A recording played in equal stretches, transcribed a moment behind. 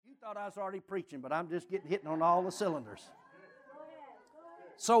thought I was already preaching, but I'm just hitting on all the cylinders.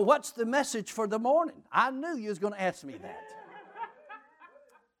 So what's the message for the morning? I knew you was going to ask me that.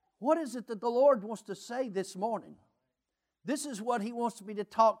 What is it that the Lord wants to say this morning? This is what He wants me to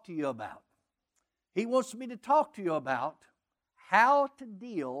talk to you about. He wants me to talk to you about how to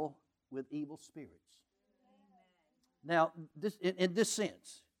deal with evil spirits. Now, in this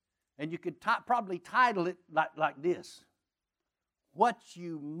sense, and you could probably title it like this: what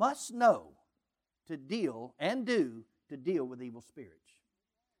you must know to deal and do to deal with evil spirits.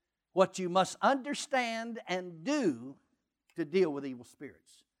 What you must understand and do to deal with evil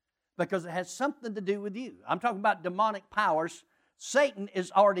spirits. Because it has something to do with you. I'm talking about demonic powers. Satan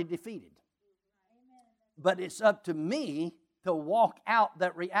is already defeated. But it's up to me to walk out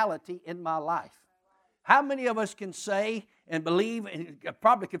that reality in my life. How many of us can say and believe, and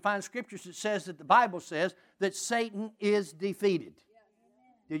probably can find scriptures that says that the Bible says that Satan is defeated?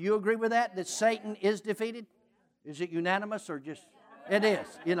 Do you agree with that? That Satan is defeated? Is it unanimous or just... It is,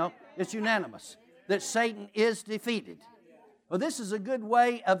 it's unanimous that Satan is defeated. Well, this is a good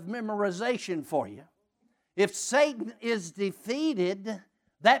way of memorization for you. If Satan is defeated,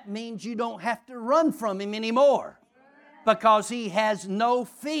 that means you don't have to run from him anymore because he has no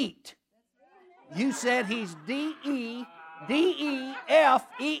feet. You said he's D-E-D-E-F-E-E-T-E-D.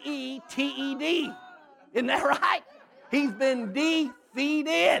 Isn't that right? He's been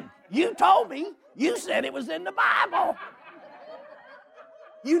defeated. You told me. You said it was in the Bible.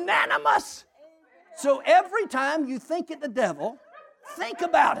 Unanimous. So every time you think of the devil, think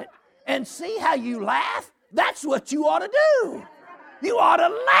about it and see how you laugh. That's what you ought to do. You ought to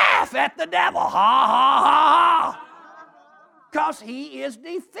laugh at the devil. Ha, ha, ha, ha. Because he is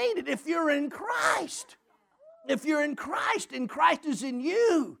defeated. If you're in Christ, and Christ is in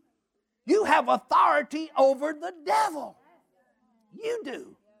you, you have authority over the devil. You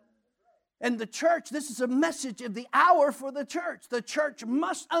do. And the church, this is a message of the hour for the church. The church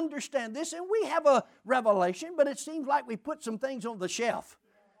must understand this. And we have a revelation, but it seems like we put some things on the shelf.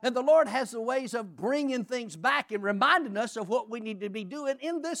 And the Lord has the ways of bringing things back and reminding us of what we need to be doing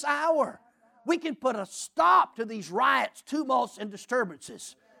in this hour. We can put a stop to these riots, tumults, and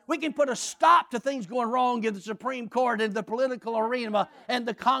disturbances. We can put a stop to things going wrong in the Supreme Court and the political arena and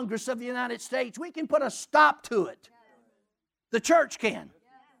the Congress of the United States. We can put a stop to it. The church can.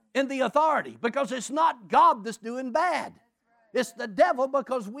 In the authority, because it's not God that's doing bad. It's the devil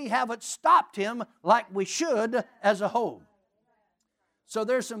because we haven't stopped him like we should as a whole. So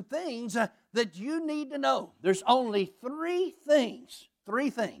there's some things that you need to know. There's only three things. Three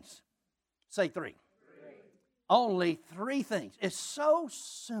things. Say three. Only three things. It's so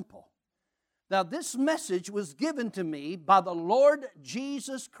simple. Now this message was given to me by the Lord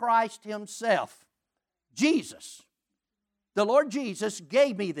Jesus Christ Himself. Jesus. The Lord Jesus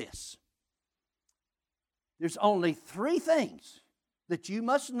gave me this. There's only three things that you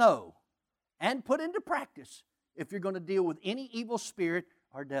must know and put into practice if you're going to deal with any evil spirit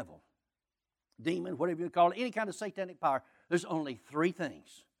or devil, demon, whatever you call it, any kind of satanic power. There's only three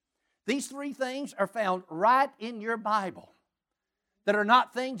things. These three things are found right in your Bible. That are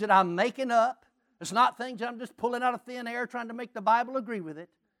not things that I'm making up. It's not things that I'm just pulling out of thin air trying to make the Bible agree with it.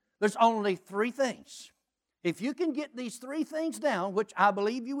 There's only three things. If you can get these three things down, which I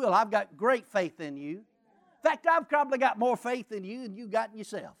believe you will, I've got great faith in you. In fact, I've probably got more faith in you than you got in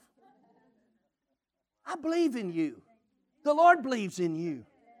yourself. I believe in you. The Lord believes in you.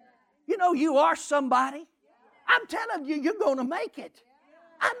 You know you are somebody. I'm telling you, you're going to make it.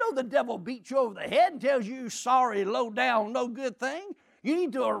 I know the devil beats you over the head and tells you you're sorry, low down, no good thing. You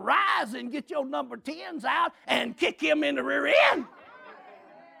need to arise and get your number 10s out and kick him in the rear end.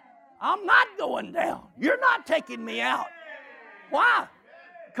 I'm not going down. You're not taking me out. Why?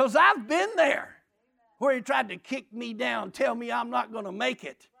 Because I've been there where he tried to kick me down, tell me I'm not going to make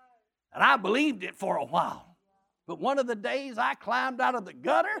it. And I believed it for a while. But one of the days I climbed out of the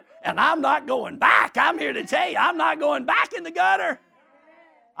gutter and I'm not going back. I'm here to tell you, I'm not going back in the gutter.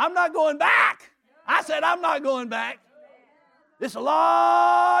 I'm not going back. I said I'm not going back. It's a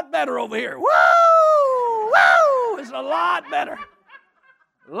lot better over here. Woo! Woo! It's a lot better.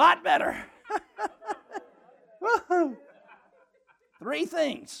 A lot better. Three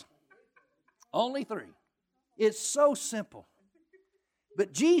things. Only three. It's so simple.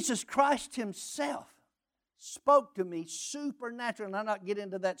 But Jesus Christ Himself spoke to me supernaturally, and I'll not get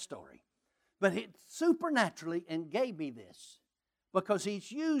into that story. But He supernaturally and gave me this because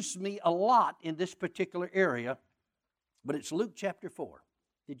He's used me a lot in this particular area. But it's Luke chapter 4.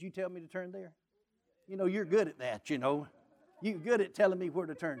 Did you tell me to turn there? You know, you're good at that, you know. You're good at telling me where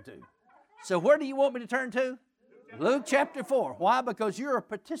to turn to. So where do you want me to turn to? Luke chapter 4. Why? Because you're a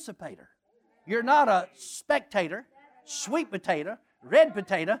participator. You're not a spectator, sweet potato, red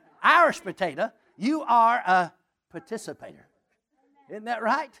potato, Irish potato. You are a participator. Isn't that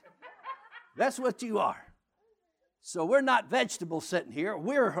right? That's what you are. So we're not vegetables sitting here.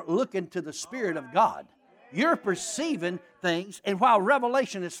 We're looking to the Spirit of God. You're perceiving things, and while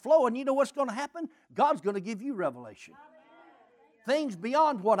revelation is flowing, you know what's going to happen? God's going to give you revelation. Things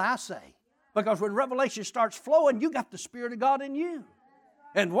beyond what I say. Because when revelation starts flowing, you got the Spirit of God in you.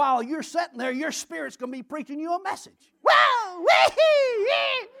 And while you're sitting there, your spirit's going to be preaching you a message. Whoa,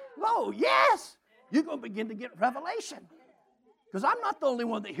 wee, oh, yes. You're going to begin to get revelation. Because I'm not the only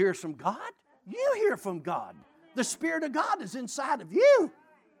one that hears from God. You hear from God. The Spirit of God is inside of you.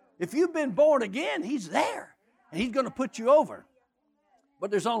 If you've been born again, He's there. And He's going to put you over.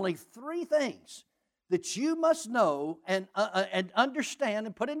 But there's only 3 things that you must know and understand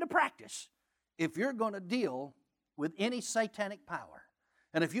and put into practice if you're going to deal with any satanic power.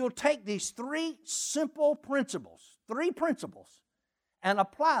 And if you'll take these 3 simple principles, 3 principles, and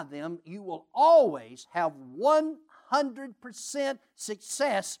apply them, you will always have 100%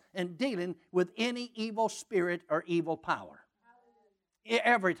 success in dealing with any evil spirit or evil power.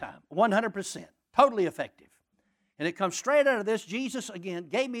 Every time, 100%, totally effective. And it comes straight out of this. Jesus, again,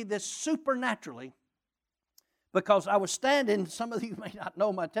 gave me this supernaturally because I was standing, some of you may not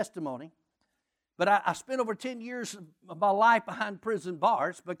know my testimony, but I spent over 10 years of my life behind prison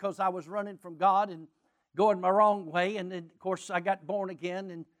bars because I was running from God and going my wrong way. And then, of course, I got born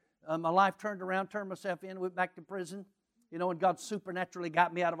again, and my life turned around, turned myself in, went back to prison. You know, and God supernaturally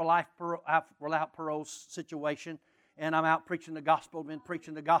got me out of a life without parole situation. And I'm out preaching the gospel, been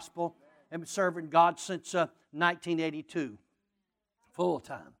preaching the gospel, and serving God since 1982, full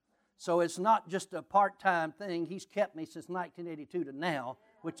time. So it's not just a part-time thing. He's kept me since 1982 to now,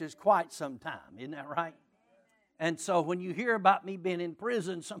 which is quite some time. Isn't that right? And so when you hear about me being in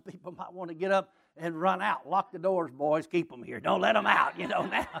prison, some people might want to get up and run out. Lock the doors, boys. Keep them here. Don't let them out, you know.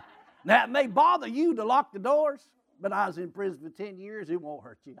 Now, it may bother you to lock the doors, but I was in prison for 10 years. It won't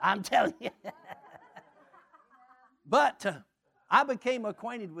hurt you. I'm telling you. But I became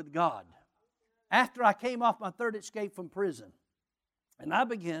acquainted with God after I came off my 3rd escape from prison. And I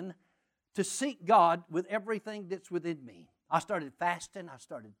began to seek God with everything that's within me. I started fasting. I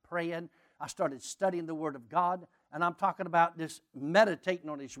started praying. I started studying the Word of God. And I'm talking about just meditating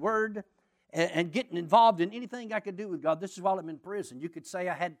on His Word and getting involved in anything I could do with God. This is while I'm in prison. You could say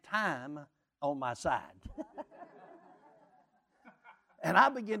I had time on my side. And I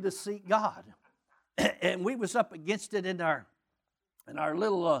began to seek God. And we was up against it in our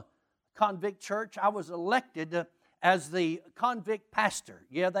little convict church. I was elected as the convict pastor.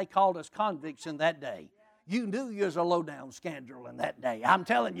 Yeah, they called us convicts in that day. You knew you was a low-down scoundrel in that day. I'm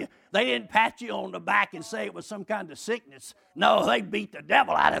telling you, they didn't pat you on the back and say it was some kind of sickness. No, they beat the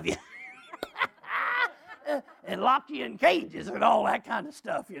devil out of you. And lock you in cages and all that kind of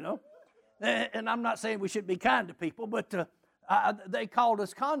stuff, you know. And I'm not saying we should be kind to people, but they called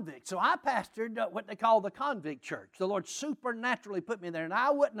us convicts. So I pastored what they call the convict church. The Lord supernaturally put me there. And I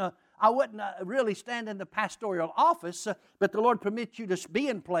wouldn't really stand in the pastoral office, but the Lord permits you to be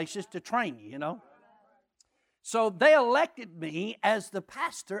in places to train you, you know. So they elected me as the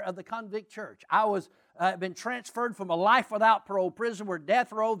pastor of the convict church. I was been transferred from a life without parole prison where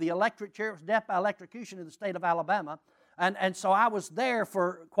death row, the electric chair, was death by electrocution in the state of Alabama. And so I was there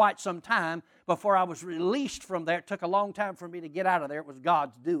for quite some time before I was released from there. It took a long time for me to get out of there. It was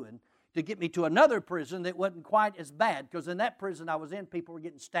God's doing to get me to another prison that wasn't quite as bad. Because in that prison I was in, people were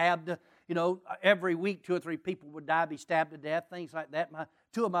getting stabbed. You know, every week 2 or 3 people would die, be stabbed to death, things like that.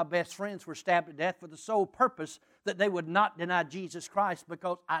 2 of my best friends were stabbed to death for the sole purpose that they would not deny Jesus Christ,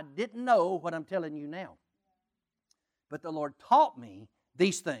 because I didn't know what I'm telling you now. But the Lord taught me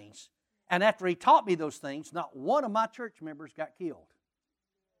these things. And after He taught me those things, not one of my church members got killed.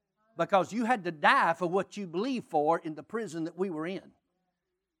 Because you had to die for what you believed for in the prison that we were in.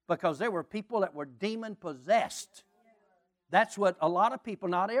 Because there were people that were demon-possessed. That's what a lot of people,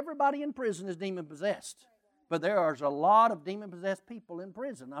 not everybody in prison is demon-possessed. But there are a lot of demon-possessed people in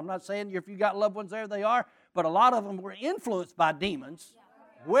prison. I'm not saying if you got loved ones there, they are. But a lot of them were influenced by demons,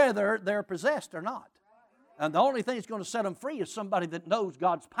 whether they're possessed or not. And the only thing that's going to set them free is somebody that knows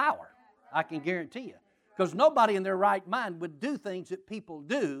God's power. I can guarantee you. Because nobody in their right mind would do things that people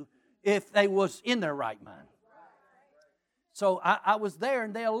do if they was in their right mind. So I was there,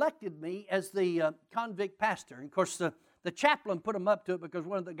 and they elected me as the convict pastor. And of course, the chaplain put them up to it because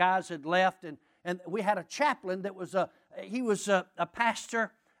one of the guys had left, and we had a chaplain that was he was a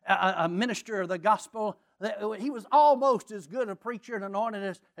pastor, a minister of the gospel, He was almost as good a preacher and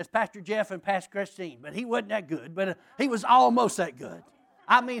anointed as Pastor Jeff and Pastor Christine, but he wasn't that good, but he was almost that good.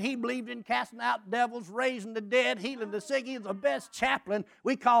 I mean, he believed in casting out devils, raising the dead, healing the sick. He was the best chaplain.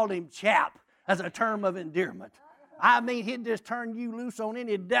 We called him Chap as a term of endearment. I mean, he'd just turn you loose on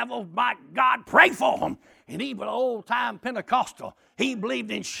any devil. My God, pray for him. And he was an old-time Pentecostal. He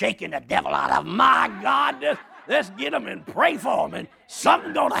believed in shaking the devil out of him. My God, let's get him and pray for him, and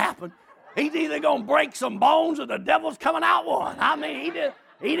something's going to happen. He's either going to break some bones or the devil's coming out one. I mean,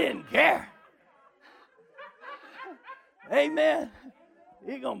 he didn't care. Amen.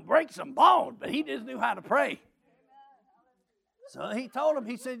 He's going to break some bones, but he just knew how to pray. So he told him,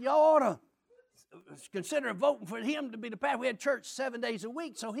 he said, y'all ought to consider voting for him to be the pastor. We had church 7 days a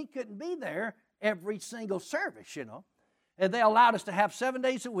week, so he couldn't be there every single service, you know. And they allowed us to have 7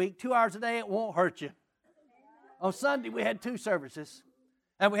 days a week, 2 hours a day. It won't hurt you. On Sunday, we had 2 services.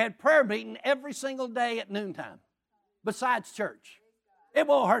 And we had prayer meeting every single day at noontime, besides church. It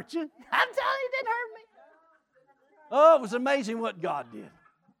won't hurt you. I'm telling you, it didn't hurt me. Oh, it was amazing what God did.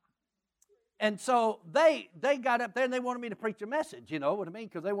 And so they got up there and they wanted me to preach a message, you know what I mean?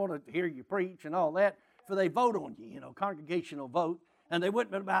 Because they want to hear you preach and all that. So they vote on you, you know, congregational vote. And they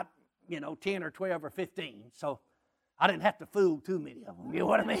went about, 10 or 12 or 15. So I didn't have to fool too many of them, you know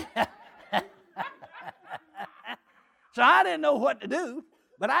what I mean? So I didn't know what to do.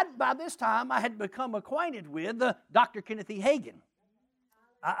 But by this time, I had become acquainted with Dr. Kenneth E. Hagin.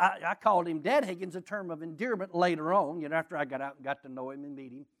 I called him Dad Hagin's a term of endearment later on, after I got out and got to know him and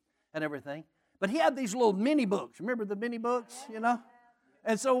meet him and everything. But he had these little mini books. Remember the mini books,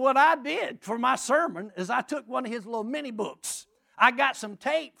 And so what I did for my sermon is I took one of his little mini books. I got some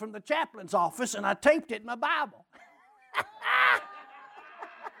tape from the chaplain's office, and I taped it in my Bible.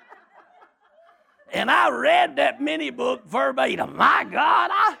 And I read that mini book verbatim. My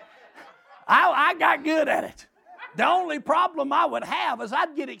God, I got good at it. The only problem I would have is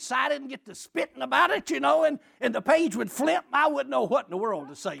I'd get excited and get to spitting about it, and the page would flip. I wouldn't know what in the world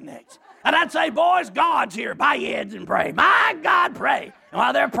to say next. And I'd say, boys, God's here. Bow your heads and pray. My God, pray. And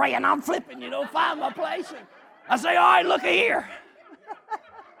while they're praying, I'm flipping, find my place. And I say, all right, look here.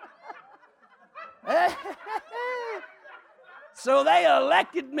 So they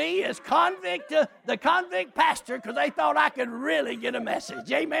elected me as the convict pastor because they thought I could really get a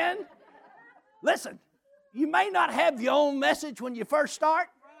message. Amen? Listen, you may not have your own message when you first start.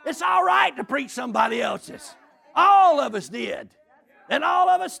 It's all right to preach somebody else's. All of us did. And all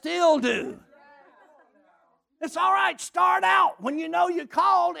of us still do. It's all right. Start out when you know you're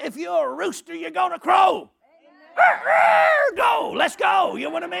called. If you're a rooster, you're going to crow. Go. Let's go. You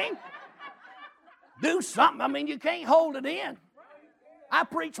know what I mean? Do something. You can't hold it in. I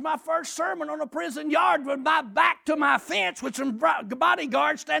preached my first sermon on a prison yard with my back to my fence with some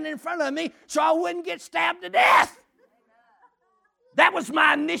bodyguards standing in front of me so I wouldn't get stabbed to death. That was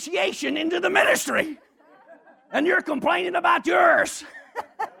my initiation into the ministry. And you're complaining about yours.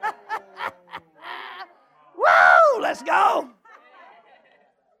 Woo! Let's go.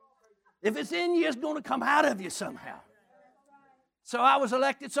 If it's in you, it's going to come out of you somehow. So I was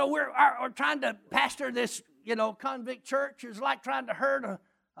elected. So we're trying to pastor this, convict church. It's like trying to herd a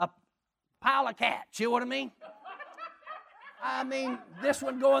pile of cats. You know what I mean? This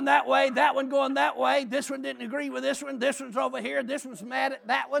one going that way, that one going that way. This one didn't agree with this one. This one's over here. This one's mad at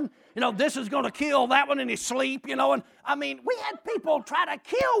that one. This is going to kill that one in his sleep, And we had people try to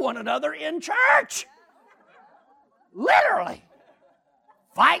kill one another in church. Literally.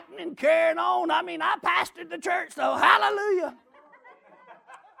 Fighting and carrying on. I pastored the church, so hallelujah.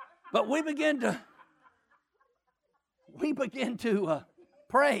 But we began to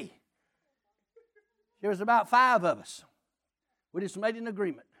pray. There was about 5 of us. We just made an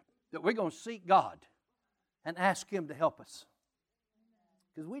agreement that we're going to seek God and ask Him to help us.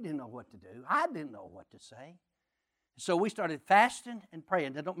 Because we didn't know what to do. I didn't know what to say. So we started fasting and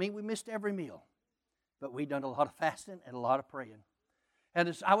praying. That don't mean we missed every meal. But we done a lot of fasting and a lot of praying. And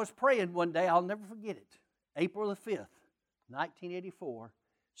as I was praying one day, I'll never forget it. April the 5th, 1984.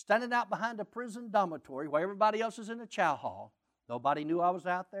 Standing out behind a prison dormitory where everybody else is in the chow hall. Nobody knew I was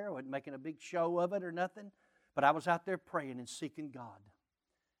out there. I wasn't making a big show of it or nothing. But I was out there praying and seeking God.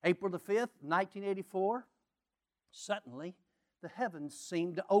 April the 5th, 1984, suddenly the heavens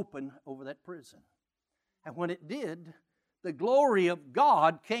seemed to open over that prison. And when it did, the glory of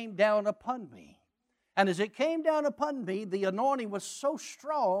God came down upon me. And as it came down upon me, the anointing was so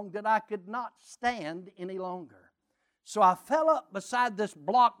strong that I could not stand any longer. So I fell up beside this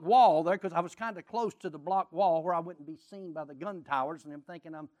block wall there because I was kind of close to the block wall where I wouldn't be seen by the gun towers, and I'm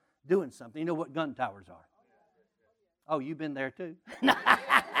thinking I'm doing something. You know what gun towers are? Oh, you've been there too?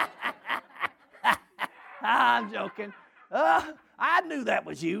 I'm joking. I knew that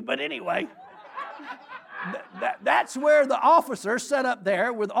was you, but anyway. That's where the officers set up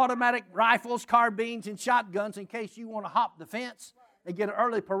there with automatic rifles, carbines, and shotguns in case you want to hop the fence and get an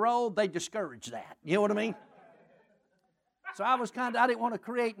early parole. They discourage that. You know what I mean? So I didn't want to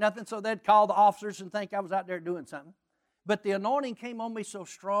create nothing, so they'd call the officers and think I was out there doing something. But the anointing came on me so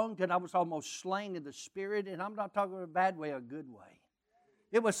strong that I was almost slain in the spirit, and I'm not talking in a bad way, a good way.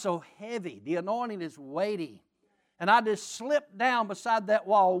 It was so heavy. The anointing is weighty. And I just slipped down beside that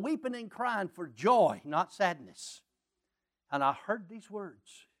wall, weeping and crying for joy, not sadness. And I heard these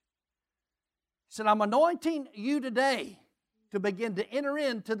words. He said, I'm anointing you today to begin to enter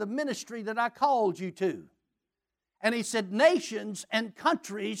into the ministry that I called you to. And he said, nations and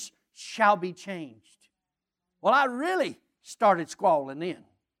countries shall be changed. Well, I really started squalling in.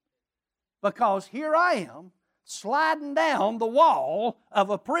 Because here I am, sliding down the wall of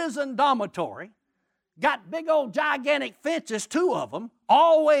a prison dormitory. Got big old gigantic fences, 2 of them,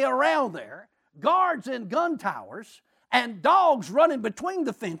 all the way around there, guards in gun towers, and dogs running between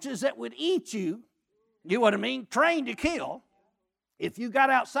the fences that would eat you, you know what I mean, trained to kill, if you got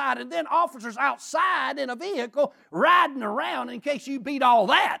outside, and then officers outside in a vehicle riding around in case you beat all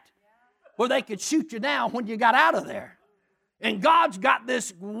that, where they could shoot you down when you got out of there. And God's got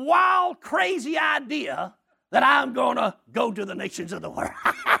this wild, crazy idea that I'm going to go to the nations of the world.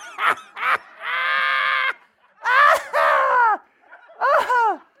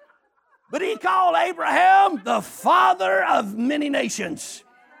 But he called Abraham the father of many nations.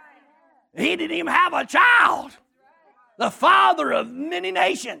 He didn't even have a child. The father of many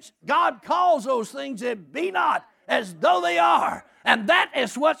nations. God calls those things that be not as though they are. And that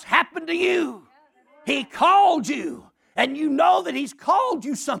is what's happened to you. He called you. And you know that he's called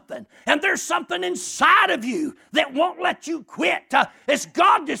you something. And there's something inside of you that won't let you quit. It's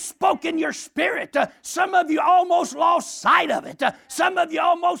God that spoke in your spirit. Some of you almost lost sight of it. Some of you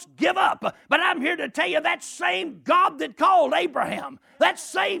almost give up. But I'm here to tell you that same God that called Abraham, that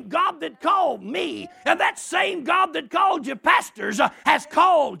same God that called me, and that same God that called you pastors has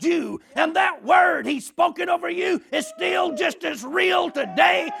called you. And that word he's spoken over you is still just as real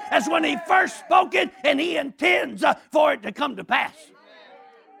today as when he first spoke it, and he intends for it to come to pass.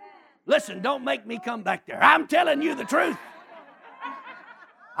 Listen, don't make me come back there. I'm telling you the truth.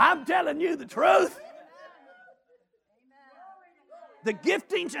 I'm telling you the truth. The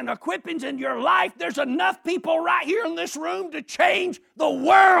giftings and equippings in your life, there's enough people right here in this room to change the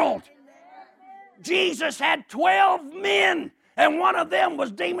world. Jesus had 12 men, and one of them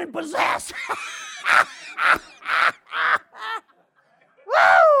was demon-possessed.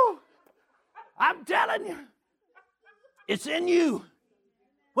 Woo! I'm telling you. It's in you.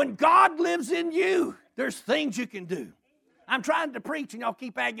 When God lives in you, there's things you can do. I'm trying to preach and y'all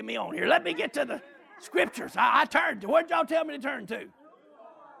keep egging me on here. Let me get to the scriptures. I turned to. What did y'all tell me to turn to?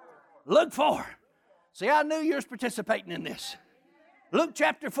 Luke 4. See, I knew you was participating in this. Luke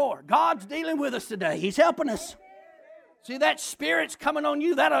chapter 4. God's dealing with us today. He's helping us. See, that Spirit's coming on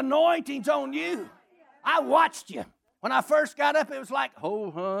you. That anointing's on you. I watched you. When I first got up, it was like,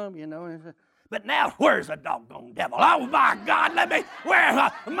 ho hum, you know. But now, where's the doggone devil? Oh, my God,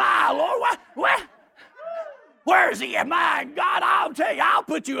 my Lord, where's he? My God, I'll tell you, I'll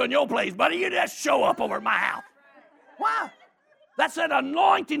put you in your place, buddy. You just show up over my house. Why? That's an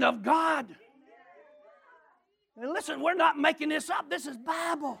anointing of God. And listen, we're not making this up. This is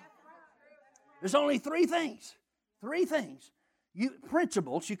Bible. There's only 3 things. 3 things.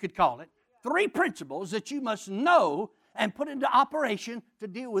 Principles, you could call it. 3 principles that you must know and put into operation to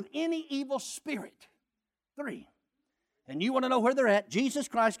deal with any evil spirit. 3. And you want to know where they're at? Jesus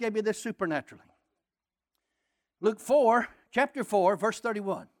Christ gave you this supernaturally. Luke 4, chapter 4, verse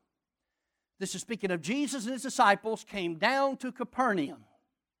 31. This is speaking of Jesus and his disciples came down to Capernaum.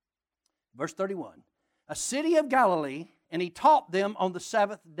 Verse 31. A city of Galilee, and he taught them on the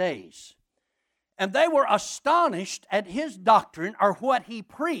Sabbath days. And they were astonished at his doctrine, or what he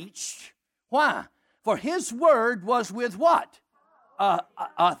preached. Why? For his word was with what?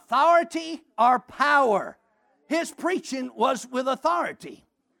 Authority or power. His preaching was with authority.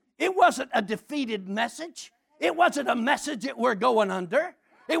 It wasn't a defeated message. It wasn't a message that we're going under.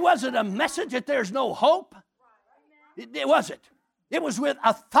 It wasn't a message that there's no hope. It wasn't. It was with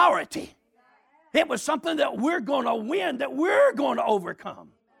authority. It was something that we're going to win, that we're going to overcome.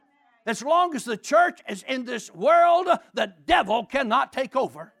 As long as the church is in this world, the devil cannot take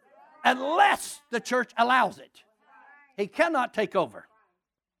over. Unless the church allows it. He cannot take over.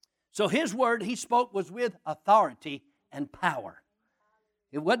 So his word he spoke was with authority and power.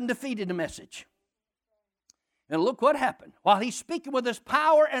 It wasn't defeated a message. And look what happened. While he's speaking with his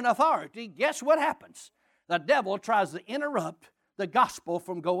power and authority, guess what happens? the devil tries to interrupt the gospel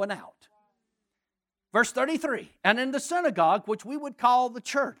from going out. Verse 33, and in the synagogue, which we would call the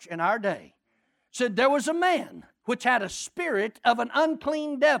church in our day, said there was a man which had a spirit of an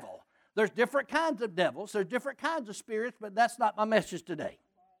unclean devil. There's different kinds of devils. There's different kinds of spirits, but that's not my message today.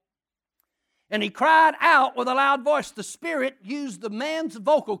 And he cried out with a loud voice. The spirit used the man's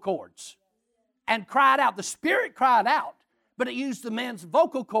vocal cords and cried out. The spirit cried out, but it used the man's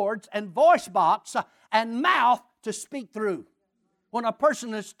vocal cords and voice box and mouth to speak through. When a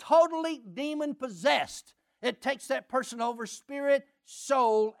person is totally demon-possessed, it takes that person over spirit,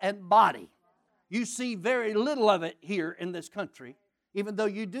 soul, and body. You see very little of it here in this country, even though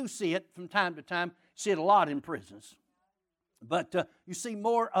you do see it from time to time. See it a lot in prisons. But you see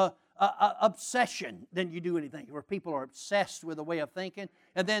more obsession than you do anything, where people are obsessed with a way of thinking.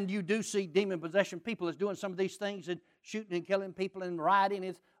 And then you do see demon possession. People is doing some of these things and shooting and killing people and rioting.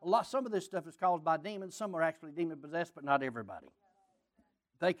 It's a lot. Some of this stuff is caused by demons. Some are actually demon possessed, but not everybody.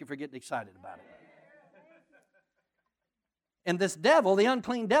 Thank you for getting excited about it. And this devil, the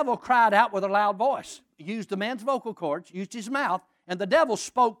unclean devil, cried out with a loud voice. He used the man's vocal cords, used his mouth, and the devil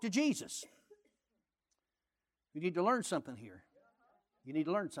spoke to Jesus. You need to learn something here. You need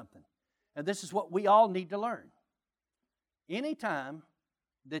to learn something. And this is what we all need to learn. Anytime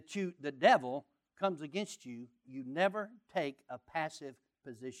that the devil comes against you, you never take a passive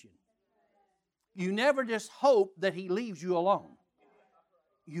position. You never just hope that he leaves you alone.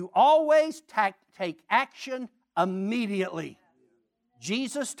 You always take action immediately.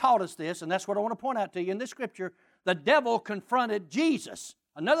 Jesus taught us this, and that's what I want to point out to you. In this scripture, the devil confronted Jesus.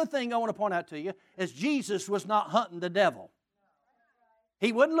 Another thing I want to point out to you is Jesus was not hunting the devil.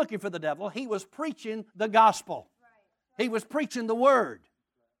 He wasn't looking for the devil. He was preaching the gospel. He was preaching the word.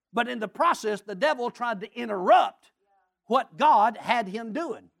 But in the process, the devil tried to interrupt what God had him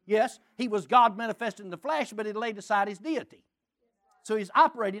doing. Yes, he was God manifested in the flesh, but he laid aside his deity. So he's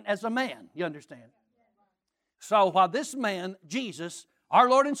operating as a man, you understand? So while this man, Jesus, our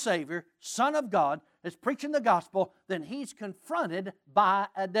Lord and Savior, Son of God, is preaching the gospel, then he's confronted by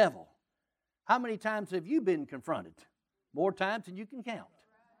a devil. How many times have you been confronted? More times than you can count.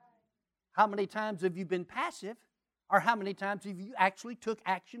 How many times have you been passive? Or how many times have you actually took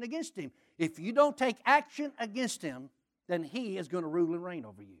action against him? If you don't take action against him, then he is going to rule and reign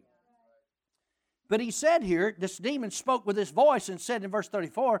over you. But he said here, this demon spoke with his voice and said in verse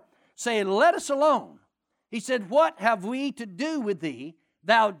 34, saying, let us alone. He said, what have we to do with thee,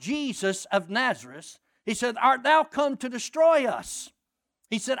 thou Jesus of Nazareth? He said, art thou come to destroy us?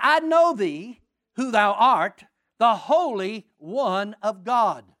 He said, I know thee, who thou art, the Holy One of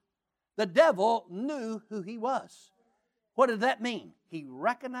God. The devil knew who he was. What did that mean? He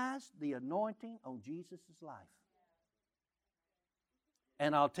recognized the anointing on Jesus' life.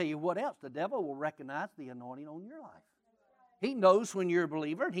 And I'll tell you what else. The devil will recognize the anointing on your life. He knows when you're a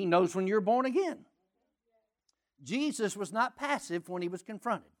believer. He knows when you're born again. Jesus was not passive when he was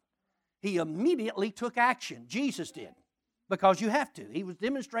confronted. He immediately took action. Jesus did. Because you have to. He was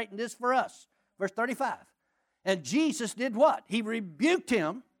demonstrating this for us. Verse 35. And Jesus did what? He rebuked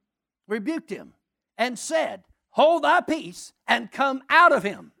him, and said, hold thy peace and come out of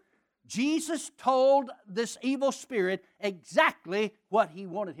him. Jesus told this evil spirit exactly what he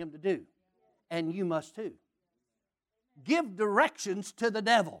wanted him to do. And you must too. Give directions to the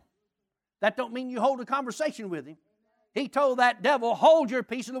devil. That don't mean you hold a conversation with him. He told that devil, hold your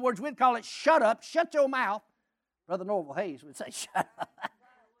peace. In other words, we'd call it shut up, shut your mouth. Brother Norval Hayes would say, shut up.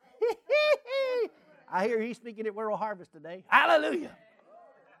 I hear he's speaking at World Harvest today. Hallelujah.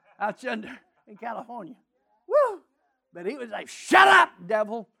 Out yonder in California. Woo! But he would say, shut up,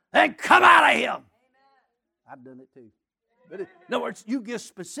 devil, and come out of him. I've done it too. But in other words, you give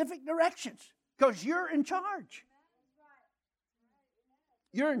specific directions because you're in charge.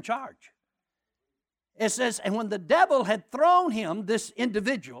 You're in charge. It says, and when the devil had thrown him, this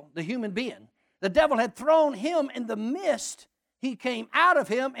individual, the human being, the devil had thrown him in the midst, he came out of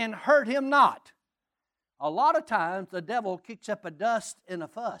him and hurt him not. A lot of times the devil kicks up a dust and a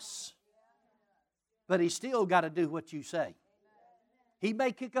fuss, but he's still got to do what you say. He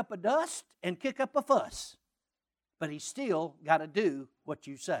may kick up a dust and kick up a fuss, but he's still got to do what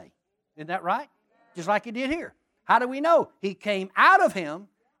you say. Isn't that right? Just like he did here. How do we know? He came out of him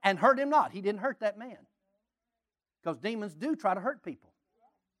and hurt him not. He didn't hurt that man. Because demons do try to hurt people.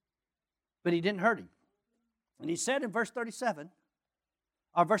 But he didn't hurt him. And he said in verse 37,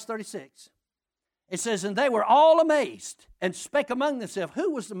 or verse 36, it says, and they were all amazed and spake among themselves.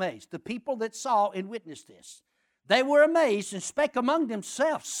 Who was amazed? The people that saw and witnessed this. They were amazed and spake among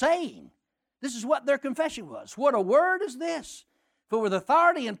themselves, saying, this is what their confession was. What a word is this? For with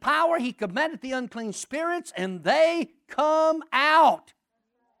authority and power he commanded the unclean spirits, and they come out.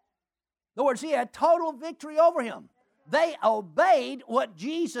 In other words, he had total victory over him. They obeyed what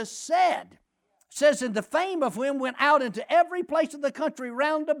Jesus said. It says, and the fame of him went out into every place of the country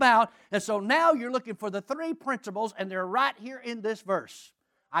round about. And so now you're looking for the three principles, and they're right here in this verse.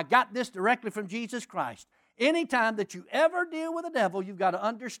 I got this directly from Jesus Christ. Anytime that you ever deal with the devil, you've got to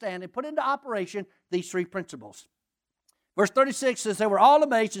understand and put into operation these three principles. Verse 36 says, they were all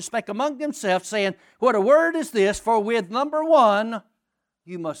amazed and spake among themselves, saying, what a word is this? For with number one,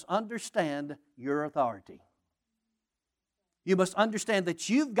 you must understand your authority. You must understand that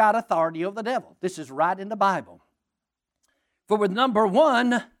you've got authority over the devil. This is right in the Bible. For with number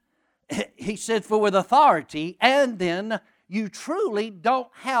one, he said, for with authority, and then you truly don't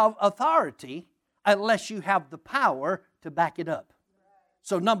have authority unless you have the power to back it up.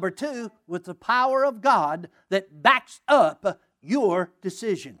 So number two, with the power of God that backs up your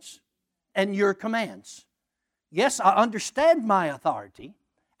decisions and your commands. Yes, I understand my authority,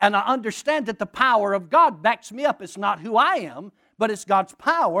 and I understand that the power of God backs me up. It's not who I am, but it's God's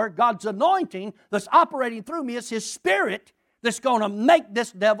power, God's anointing that's operating through me. It's His Spirit that's going to make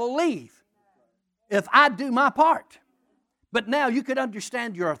this devil leave if I do my part. But now you could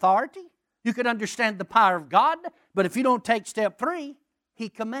understand your authority. You could understand the power of God. But if you don't take step 3, He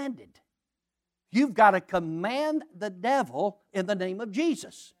commanded. You've got to command the devil in the name of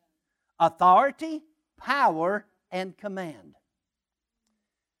Jesus. Authority, power, and command.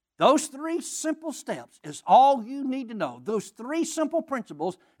 Those 3 simple steps is all you need to know. Those 3 simple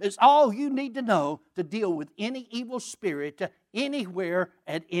principles is all you need to know to deal with any evil spirit anywhere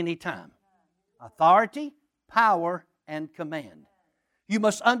at any time. Authority, power, and command. You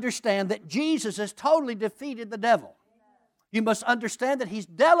must understand that Jesus has totally defeated the devil. You must understand that He's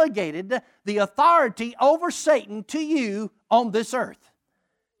delegated the authority over Satan to you on this earth.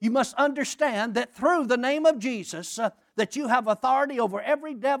 You must understand that through the name of Jesus, that you have authority over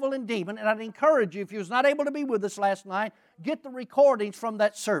every devil and demon. And I'd encourage you, if you was not able to be with us last night, get the recordings from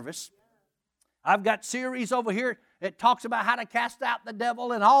that service. I've got series over here that talks about how to cast out the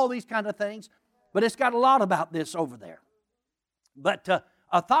devil and all these kind of things. But it's got a lot about this over there. But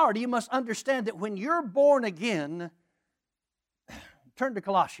authority, you must understand that when you're born again, turn to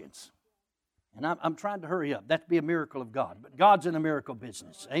Colossians. And I'm trying to hurry up. That'd be a miracle of God. But God's in a miracle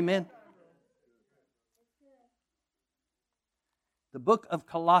business. Amen? The book of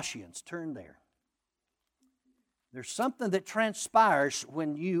Colossians. Turn there. There's something that transpires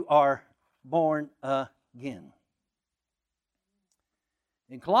when you are born again.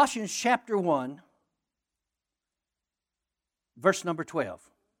 In Colossians chapter 1, verse number 12.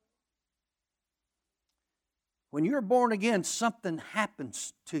 When you're born again, something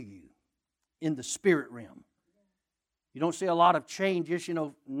happens to you in the spirit realm. You don't see a lot of changes,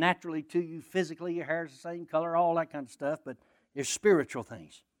 naturally to you physically. Your hair's the same color, all that kind of stuff, but there's spiritual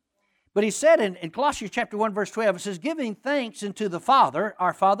things. But he said in Colossians chapter 1, verse 12, it says, giving thanks unto the Father,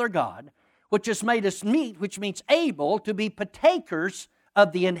 our Father God, which has made us meet, which means able to be partakers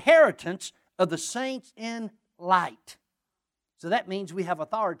of the inheritance of the saints in light. So that means we have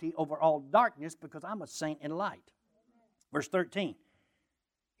authority over all darkness because I'm a saint in light. Verse 13.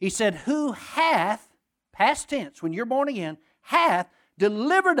 He said, who hath, past tense, when you're born again, hath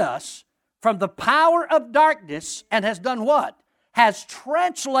delivered us from the power of darkness and has done what? Has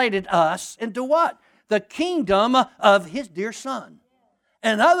translated us into what? The kingdom of His dear Son.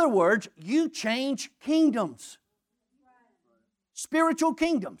 In other words, you change kingdoms. Spiritual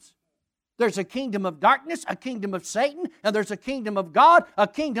kingdoms. There's a kingdom of darkness, a kingdom of Satan, and there's a kingdom of God, a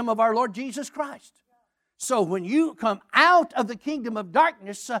kingdom of our Lord Jesus Christ. So when you come out of the kingdom of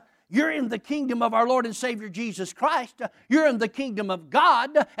darkness, you're in the kingdom of our Lord and Savior Jesus Christ. You're in the kingdom of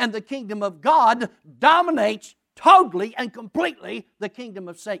God, and the kingdom of God dominates totally and completely the kingdom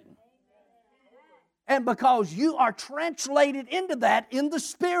of Satan. And because you are translated into that in the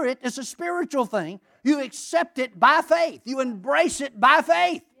Spirit, it's a spiritual thing, you accept it by faith. You embrace it by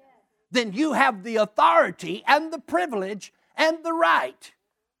faith. Then you have the authority and the privilege and the right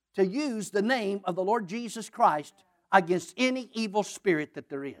to use the name of the Lord Jesus Christ against any evil spirit that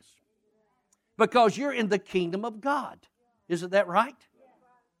there is. Because you're in the kingdom of God. Isn't that right?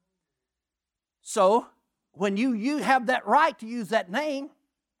 So, when you have that right to use that name,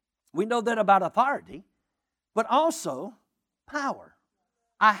 we know that about authority, but also power.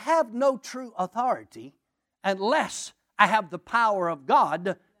 I have no true authority unless I have the power of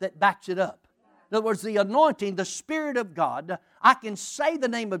God that backs it up. In other words, the anointing, the Spirit of God, I can say the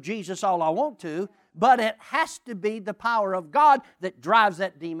name of Jesus all I want to, but it has to be the power of God that drives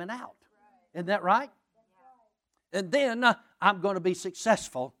that demon out. Isn't that right? And then I'm going to be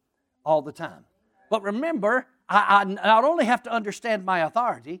successful all the time. But remember, I not only have to understand my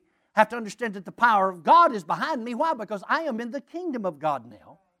authority, have to understand that the power of God is behind me. Why? Because I am in the kingdom of God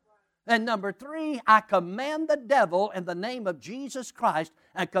now. And number 3, I command the devil in the name of Jesus Christ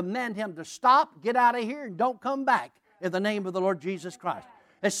and command him to stop, get out of here, and don't come back in the name of the Lord Jesus Christ.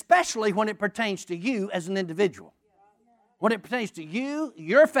 Especially when it pertains to you as an individual. When it pertains to you,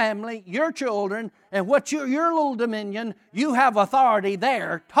 your family, your children, and what your little dominion, you have authority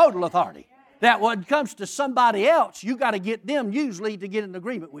there, total authority. That when it comes to somebody else, you got to get them usually to get in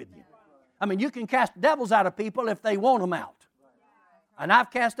agreement with you. I mean, you can cast devils out of people if they want them out. And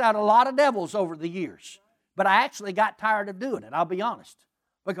I've cast out a lot of devils over the years. But I actually got tired of doing it, I'll be honest.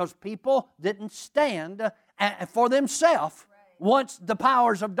 Because people didn't stand for themselves once the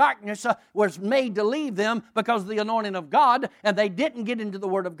powers of darkness was made to leave them because of the anointing of God, and they didn't get into the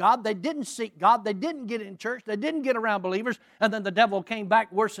Word of God, they didn't seek God, they didn't get in church, they didn't get around believers, and then the devil came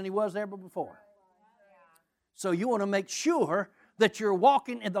back worse than he was ever before. So you want to make sure that you're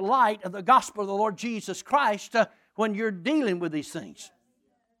walking in the light of the gospel of the Lord Jesus Christ when you're dealing with these things.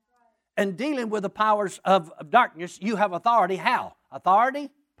 And dealing with the powers of darkness, you have authority. How?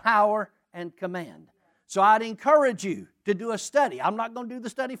 Authority, power, and command. So I'd encourage you to do a study. I'm not going to do the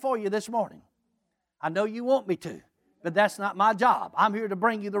study for you this morning. I know you want me to, but that's not my job. I'm here to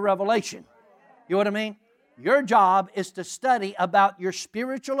bring you the revelation. You know what I mean? Your job is to study about your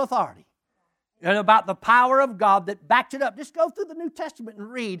spiritual authority and about the power of God that backs it up. Just go through the New Testament and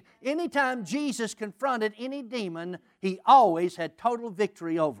read. Anytime Jesus confronted any demon, he always had total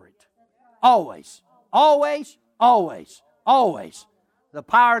victory over it. Always. Always. Always. Always. The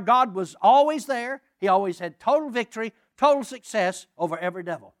power of God was always there. He always had total victory, total success over every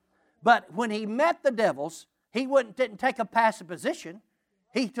devil. But when he met the devils, he didn't take a passive position.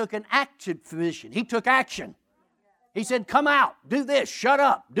 He took an action position. He took action. He said, come out, do this, shut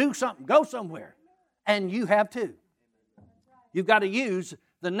up, do something, go somewhere. And you have too. You've got to use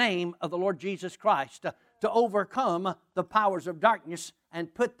the name of the Lord Jesus Christ to overcome the powers of darkness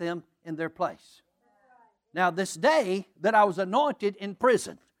and put them in their place. Now, this day that I was anointed in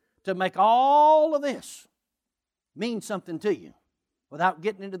prison to make all of this mean something to you without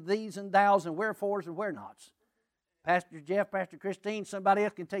getting into these and thous and wherefores and where-nots. Pastor Jeff, Pastor Christine, somebody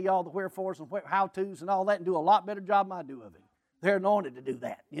else can tell you all the wherefores and how-tos and all that and do a lot better job than I do of it. They're anointed to do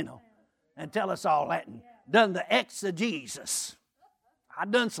that, and tell us all that and done the exegesis. I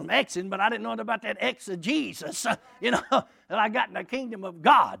done some Xing, but I didn't know about that exegesis, that I got in the kingdom of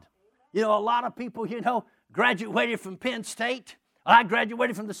God. A lot of people, graduated from Penn State. I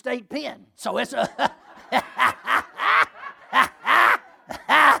graduated from the state pen. So it's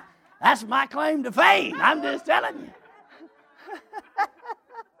that's my claim to fame. I'm just telling you.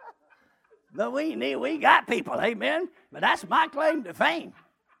 But we got people, amen. But that's my claim to fame.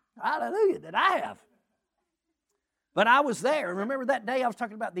 Hallelujah, that I have. But I was there. Remember that day I was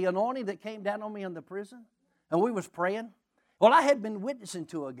talking about the anointing that came down on me in the prison? And we was praying. Well, I had been witnessing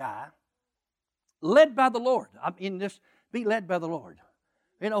to a guy led by the Lord. Be led by the Lord.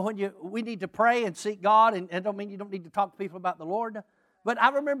 When we need to pray and seek God, and I don't mean you don't need to talk to people about the Lord. But I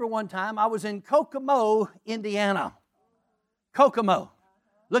remember one time I was in Kokomo, Indiana. Kokomo.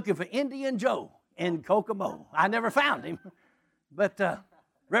 Looking for Indian Joe in Kokomo. I never found him. But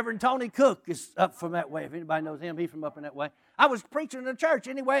Reverend Tony Cook is up from that way. If anybody knows him, he's from up in that way. I was preaching in a church.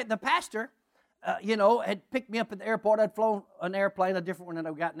 Anyway, the pastor, had picked me up at the airport. I'd flown an airplane, a different one than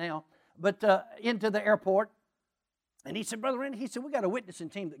I've got now, but into the airport. And he said, Brother Randy, we got a witnessing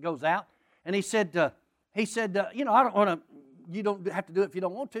team that goes out. And he said, I don't want to, you don't have to do it if you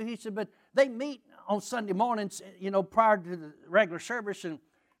don't want to. He said, but they meet on Sunday mornings, prior to the regular service. And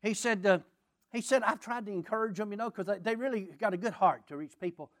he said, I've tried to encourage them, because they really got a good heart to reach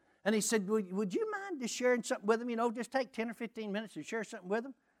people. And he said, would you mind just sharing something with them? Just take 10 or 15 minutes to share something with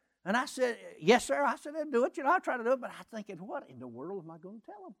them. And I said, yes, sir. I said, I'll do it. I'll try to do it. But I'm thinking, what in the world am I going to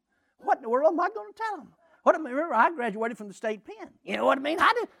tell them? What in the world am I going to tell them? Remember, I graduated from the state pen. You know what I mean?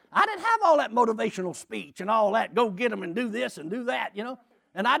 I didn't have all that motivational speech and all that. Go get them and do this and do that,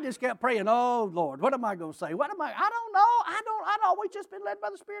 And I just kept praying, oh, Lord, what am I going to say? I don't know. I'd always just been led by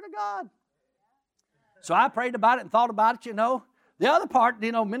the Spirit of God. So I prayed about it and thought about it, The other part,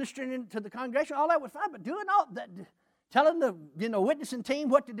 ministering to the congregation, all that was fine. But doing all that, telling the, witnessing team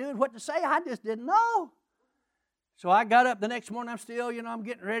what to do and what to say, I just didn't know. So I got up the next morning. I'm still, I'm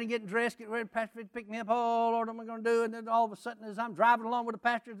getting ready, getting dressed, getting ready. Pastor pick me up. Oh, Lord, what am I going to do? And then all of a sudden, as I'm driving along with the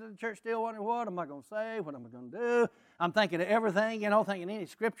pastor to the church, still wondering, what am I going to say? What am I going to do? I'm thinking of everything, thinking any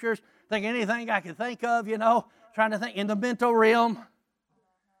scriptures, thinking anything I can think of, trying to think in the mental realm.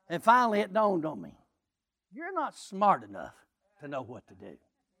 And finally, it dawned on me. you're not smart enough to know what to do.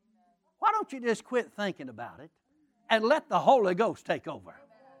 Why don't you just quit thinking about it and let the Holy Ghost take over?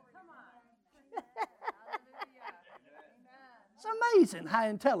 It's amazing how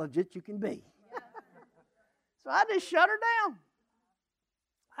intelligent you can be. So I just shut her down.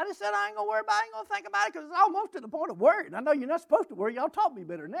 I just said, I ain't going to worry about it. I ain't going to think about it because it's almost to the point of worry. And I know you're not supposed to worry. Y'all taught me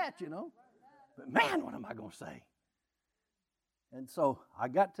better than that, you know. But man, what am I going to say? And so I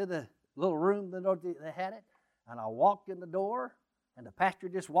got to the little room that they had it, and I walked in the door, and the pastor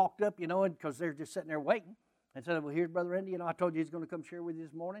just walked up, you know, because they're just sitting there waiting, and said, well, here's Brother Randy. You know, I told you he's going to come share with you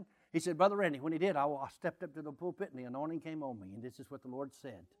this morning. He said, Brother Randy, when he did, I stepped up to the pulpit, and the anointing came on me, and this is what the Lord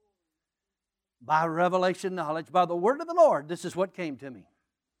said. By revelation knowledge, by the word of the Lord, this is what came to me.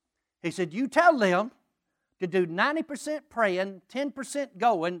 He said, you tell them to do 90% praying, 10%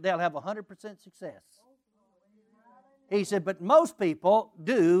 going, they'll have 100% success. He said, but most people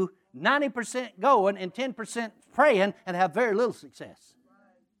do 90% going and 10% praying and have very little success.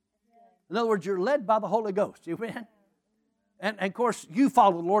 In other words, you're led by the Holy Ghost. Amen? And of course, you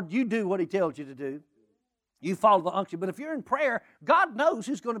follow the Lord. You do what He tells you to do. You follow the unction. But if you're in prayer, God knows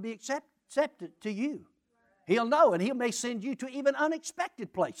who's going to be accepted to you. He'll know, and He may send you to even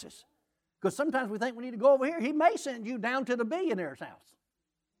unexpected places. Because sometimes we think we need to go over here. He may send you down to the billionaire's house.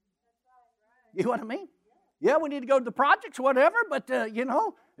 You know what I mean? Yeah, we need to go to the projects, whatever, but, you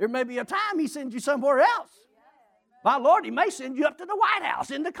know, there may be a time He sends you somewhere else. My Lord, He may send you up to the White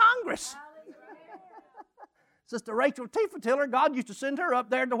House, into Congress. Sister Rachel Tiller, God used to send her up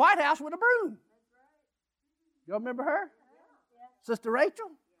there to the White House with a broom. Y'all remember her? Sister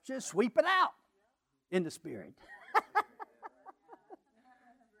Rachel? She'd sweep it out in the Spirit.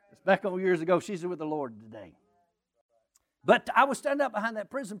 It's back on years ago. She's with the Lord today. But I was standing up behind that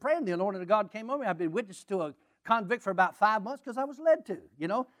prison praying. The anointing of God came on me. I've been witness to a convict for about 5 months because I was led to, you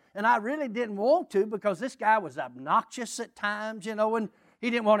know. And I really didn't want to because this guy was obnoxious at times, you know, and he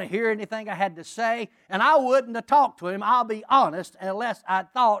didn't want to hear anything I had to say. And I wouldn't have talked to him, I'll be honest, unless I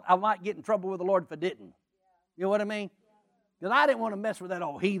thought I might get in trouble with the Lord if I didn't. You know what I mean? Because I didn't want to mess with that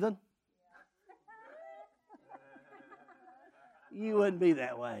old heathen. You wouldn't be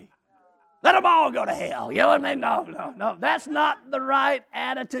that way. Let them all go to hell. You know what I mean? No. That's not the right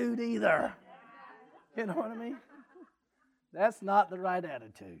attitude either. You know what I mean? That's not the right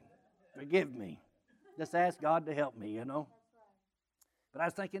attitude. Forgive me. Just ask God to help me, you know. But I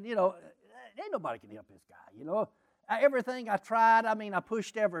was thinking, you know, ain't nobody can help this guy, you know. Everything I tried, I mean, I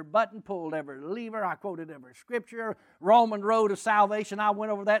pushed every button, pulled every lever, I quoted every scripture. Roman road of salvation, I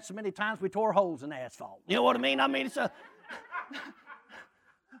went over that so many times we tore holes in the asphalt. You know what I mean? I mean, it's a...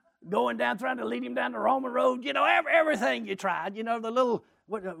 going down, trying to lead him down the Roman road, you know, everything you tried. You know, the little,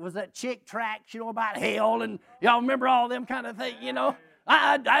 what was that chick tracks, you know, about hell, and y'all remember all them kind of things, you know.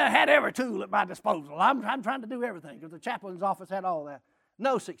 I had every tool at my disposal. I'm trying to do everything because the chaplain's office had all that.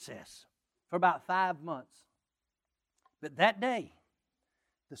 No success for about 5 months. But that day,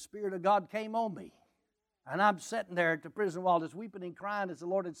 the Spirit of God came on me. And I'm sitting there at the prison wall just weeping and crying as the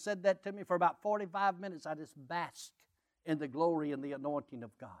Lord had said that to me. For about 45 minutes, I just basked in the glory and the anointing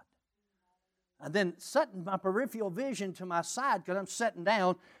of God. And then setting my peripheral vision to my side because I'm sitting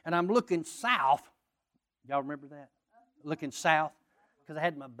down and I'm looking south. Y'all remember that? Looking south because I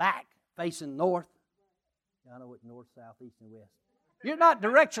had my back facing north. Y'all know what north, south, east, and west. You're not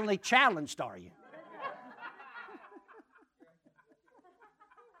directionally challenged, are you?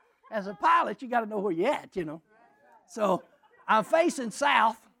 As a pilot, you got to know where you're at, you know. So I'm facing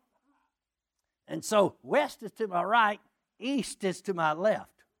south. And so west is to my right, east is to my left.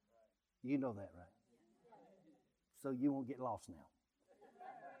 You know that, right? So you won't get lost now.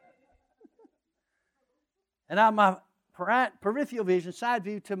 And on my peripheral vision, side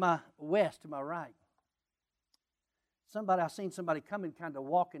view to my west, to my right. I seen somebody coming kind of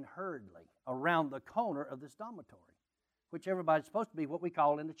walking hurriedly around the corner of this dormitory, which everybody's supposed to be what we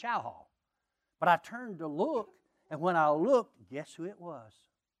call in the chow hall. But I turned to look, and when I looked, guess who it was?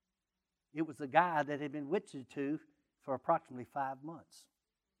 It was the guy that had been witnessed to for approximately 5 months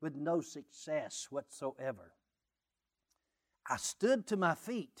with no success whatsoever. I stood to my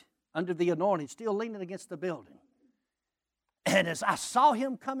feet under the anointing, still leaning against the building. And as I saw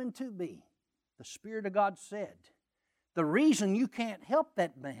him coming to me, the Spirit of God said, the reason you can't help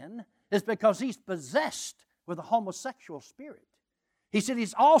that man is because he's possessed with a homosexual spirit. He said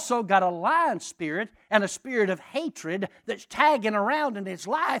he's also got a lying spirit and a spirit of hatred that's tagging around in his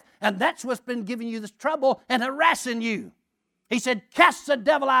life, and that's what's been giving you this trouble and harassing you. He said, cast the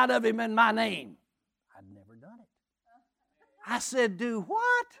devil out of him in my name. I'd never done it. I said, do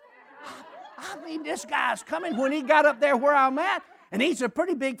what? I mean, this guy's coming when he got up there where I'm at, and he's a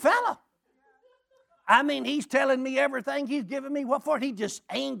pretty big fella. I mean, he's telling me everything. He's giving me what for? He's just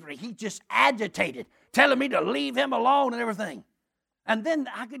angry. He's just agitated, telling me to leave him alone and everything. And then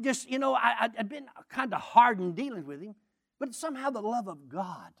I could just, I'd been kind of hardened dealing with him, but somehow the love of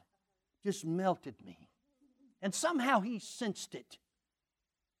God just melted me. And somehow he sensed it.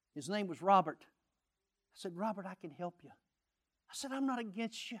 His name was Robert. I said, Robert, I can help you. I said, I'm not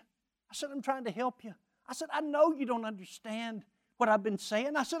against you. I said, I'm trying to help you. I said, I know you don't understand what I've been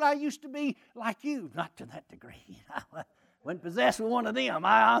saying. I said, I used to be like you. Not to that degree. I wasn't possessed with one of them.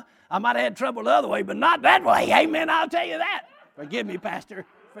 I might have had trouble the other way, but not that way. Amen, I'll tell you that. Forgive me, Pastor.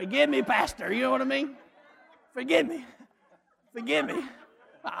 Forgive me, Pastor. You know what I mean? Forgive me. Forgive me.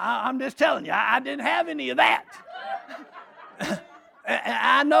 I'm just telling you, I didn't have any of that.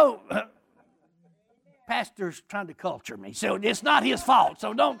 I know Pastor's trying to culture me, so it's not his fault,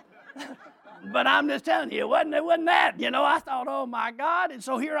 so don't. But I'm just telling you, it wasn't that. I thought, oh, my God, and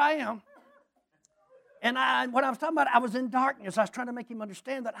so here I am. And what I was talking about, I was in darkness. I was trying to make him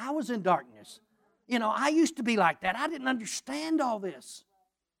understand that I was in darkness. I used to be like that. I didn't understand all this.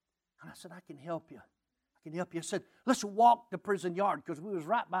 And I said, I can help you. I can help you. I said, let's walk the prison yard, because we was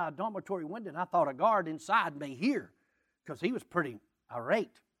right by a dormitory window, and I thought a guard inside may hear, because he was pretty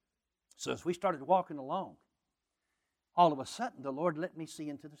irate. So as we started walking along, all of a sudden the Lord let me see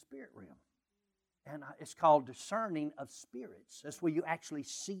into the spirit realm. And it's called discerning of spirits. That's where you actually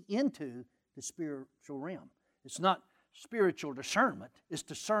see into the spiritual realm. It's not spiritual discernment. It's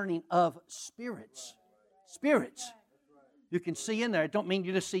discerning of spirits. Spirits. You can see in there. It don't mean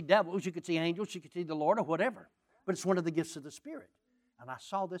you just see devils. You could see angels. You could see the Lord or whatever. But it's one of the gifts of the Spirit. And I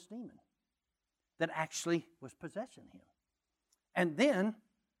saw this demon that actually was possessing him. And then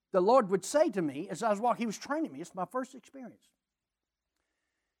the Lord would say to me, as I was walking, he was training me. It's my first experience.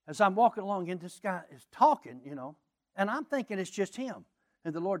 As I'm walking along, and this guy is talking, and I'm thinking it's just him.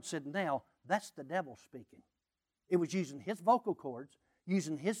 And the Lord said, now, that's the devil speaking. It was using his vocal cords,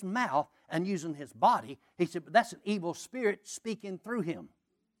 using his mouth, and using his body. He said, but that's an evil spirit speaking through him.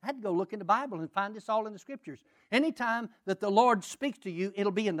 I had to go look in the Bible and find this all in the Scriptures. Anytime that the Lord speaks to you,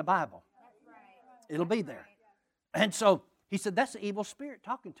 it'll be in the Bible. It'll be there. And so he said, that's the evil spirit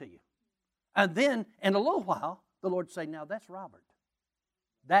talking to you. And then, in a little while, the Lord said, now that's Robert.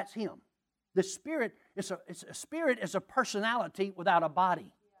 That's him. The spirit is a spirit is a personality without a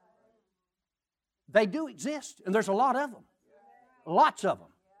body. They do exist, and there's a lot of them. Lots of them.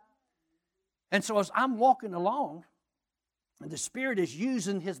 And so as I'm walking along, and the spirit is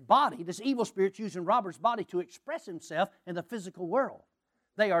using his body, this evil spirit's using Robert's body to express himself in the physical world.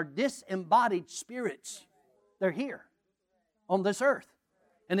 They are disembodied spirits. They're here on this earth.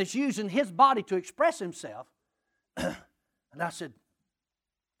 And it's using his body to express himself. And I said,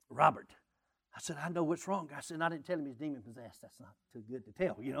 Robert, I said, I know what's wrong. I said, I didn't tell him he's demon possessed. That's not too good to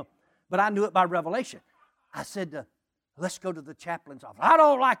tell, But I knew it by revelation. I said, let's go to the chaplain's office. I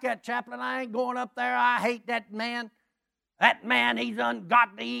don't like that chaplain. I ain't going up there. I hate that man. That man, he's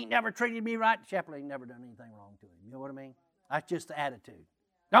ungodly. He ain't never treated me right. The chaplain ain't never done anything wrong to him. You know what I mean? That's just the attitude.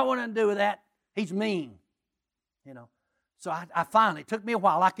 Don't want nothing to do with that. He's mean. So I finally, it took me a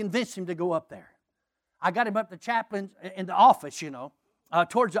while. I convinced him to go up there. I got him up to the chaplain in the office,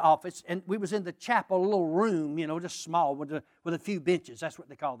 towards the office, and we was in the chapel, a little room, just small, with a few benches. That's what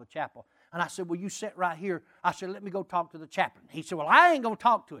they call the chapel. And I said, well, you sit right here. I said, let me go talk to the chaplain. He said, well, I ain't going to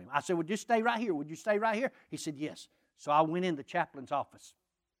talk to him. I said, well, just stay right here. Would you stay right here? He said, yes. So I went in the chaplain's office.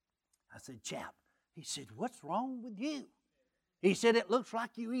 I said, chap. He said, what's wrong with you? He said, it looks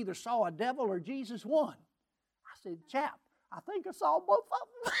like you either saw a devil or Jesus won. I said, chap, I think I saw both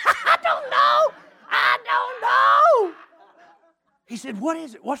of them. I don't know. He said, what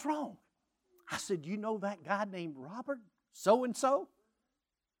is it? What's wrong? I said, you know that guy named Robert so-and-so?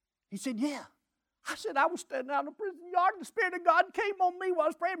 He said, yeah. I said, I was standing out in the prison yard, and the Spirit of God came on me while I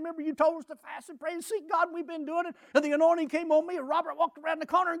was praying. Remember, you told us to fast and pray and seek God. We've been doing it. And the anointing came on me, and Robert walked around the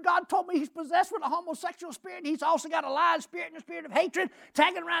corner, and God told me he's possessed with a homosexual spirit. He's also got a lying spirit and a spirit of hatred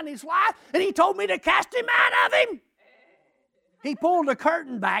tagging around his life, and he told me to cast him out of him. He pulled the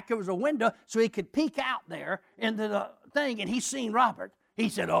curtain back. There was a window so he could peek out there into the thing, and he seen Robert. He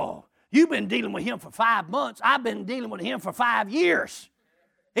said, oh, you've been dealing with him for 5 months. I've been dealing with him for 5 years.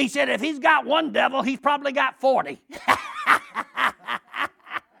 He said, if he's got one devil, he's probably got 40.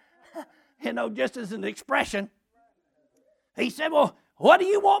 Just as an expression. He said, well, what do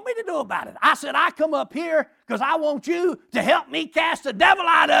you want me to do about it? I said, I come up here because I want you to help me cast the devil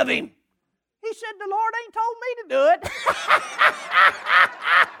out of him. He said, the Lord ain't told me to do it.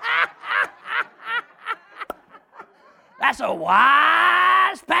 That's a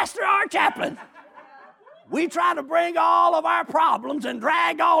wise pastor or chaplain. We try to bring all of our problems and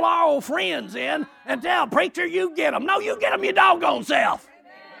drag all our old friends in and tell, preacher, you get them. No, you get them your doggone self.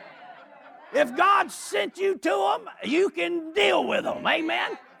 If God sent you to them, you can deal with them.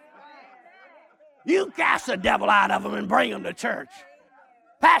 Amen? You cast the devil out of them and bring them to church.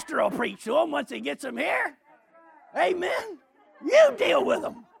 Pastor will preach to them once he gets them here. Amen? You deal with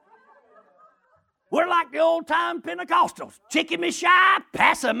them. We're like the old-time Pentecostals. Chicken me shy,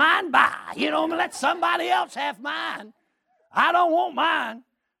 passing mine by. You know, let somebody else have mine. I don't want mine.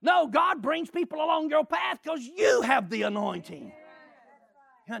 No, God brings people along your path because you have the anointing.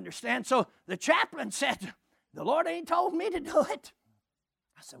 You understand? So the chaplain said, the Lord ain't told me to do it.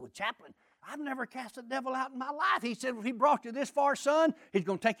 I said, well, chaplain, I've never cast a devil out in my life. He said, if he brought you this far, son, he's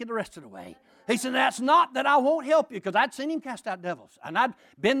going to take you the rest of the way. He said, that's not that I won't help you, because I'd seen him cast out devils. And I'd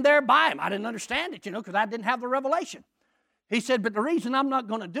been there by him. I didn't understand it, because I didn't have the revelation. He said, but the reason I'm not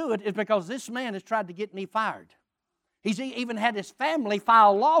going to do it is because this man has tried to get me fired. He's even had his family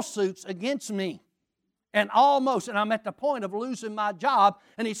file lawsuits against me. And I'm at the point of losing my job.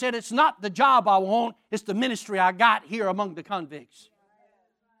 And he said, it's not the job I want, it's the ministry I got here among the convicts.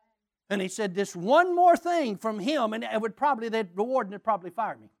 And he said, this one more thing from him, and the warden would probably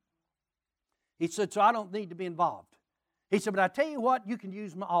fire me. He said, so I don't need to be involved. He said, but I tell you what, you can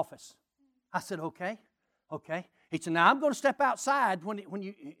use my office. I said, okay. He said, now I'm going to step outside when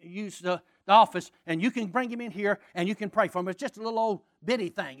you use the office, and you can bring him in here, and you can pray for him. It's just a little old bitty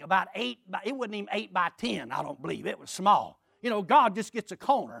thing, about it wasn't even 8 by 10, I don't believe. It was small. God just gets a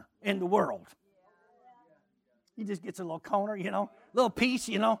corner in the world. He just gets a little corner, little piece,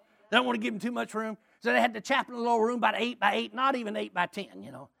 They don't want to give him too much room. So they had the chaplain in a little room about 8 by 8, not even 8 by 10,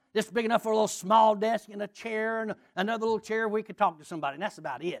 Just big enough for a little small desk and a chair and another little chair where we could talk to somebody, and that's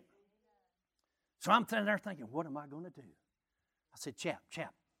about it. So I'm sitting there thinking, what am I going to do? I said, chap.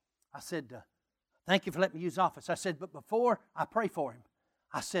 I said, thank you for letting me use the office. I said, but before I pray for him,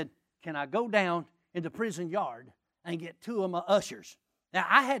 I said, can I go down in the prison yard and get 2 of my ushers? Now,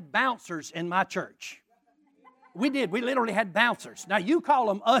 I had bouncers in my church. We did. We literally had bouncers. Now, you call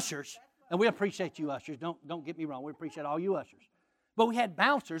them ushers, and we appreciate you ushers. Don't get me wrong. We appreciate all you ushers. But we had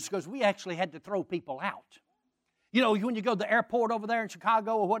bouncers because we actually had to throw people out. When you go to the airport over there in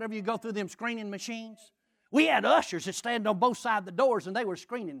Chicago or whatever, you go through them screening machines. We had ushers that stand on both sides of the doors, and they were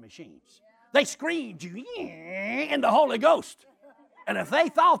screening machines. They screamed you in the Holy Ghost. And if they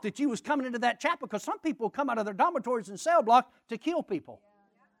thought that you was coming into that chapel, because some people come out of their dormitories and cell block to kill people.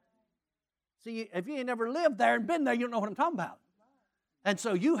 See, if you ain't never lived there and been there, you don't know what I'm talking about. And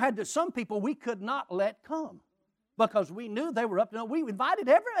so some people we could not let come because we knew they were up to no. We invited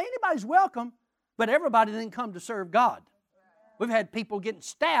anybody's welcome, but everybody didn't come to serve God. We've had people getting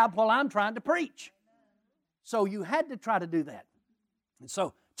stabbed while I'm trying to preach. So you had to try to do that. And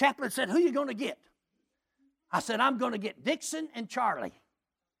so chaplain said, who are you going to get? I said, I'm going to get Dixon and Charlie.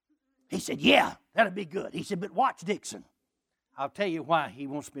 He said, yeah, that'd be good. He said, but watch Dixon. I'll tell you why he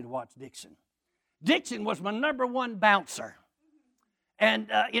wants me to watch Dixon. Dixon was my number 1 bouncer. And,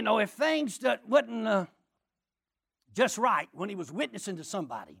 if things that wasn't just right when he was witnessing to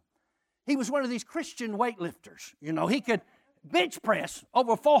somebody, he was one of these Christian weightlifters. He could bench press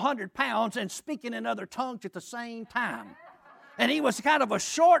over 400 pounds and speaking in other tongues at the same time. And he was kind of a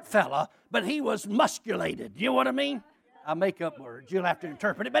short fella, but he was musculated. You know what I mean? I make up words. You'll have to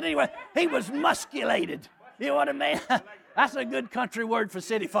interpret it. But anyway, he was musculated. You know what I mean? That's a good country word for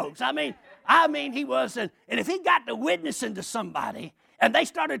city folks. I mean, he was. And if he got to witnessing to somebody and they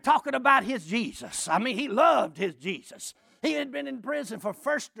started talking about his Jesus, he loved his Jesus. He had been in prison for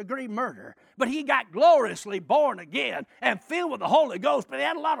first-degree murder, but he got gloriously born again and filled with the Holy Ghost, but he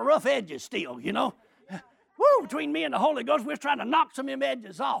had a lot of rough edges still, Woo, between me and the Holy Ghost, we was trying to knock some of them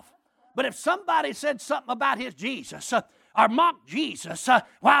edges off. But if somebody said something about his Jesus or mocked Jesus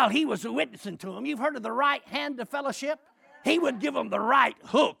while he was witnessing to him, you've heard of the right hand of fellowship? He would give them the right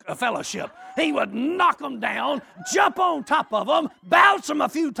hook of fellowship. He would knock them down, jump on top of them, bounce them a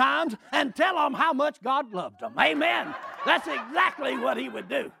few times, and tell them how much God loved them. Amen. That's exactly what he would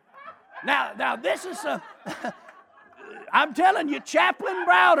do. Now this is I'm telling you, Chaplain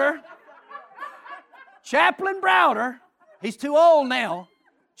Browder, he's too old now.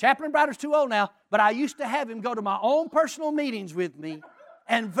 Chaplain Browder's too old now, but I used to have him go to my own personal meetings with me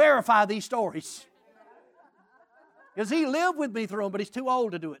and verify these stories. Because he lived with me through them, but he's too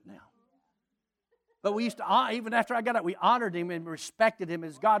old to do it now. But we used to, even after I got out, we honored him and respected him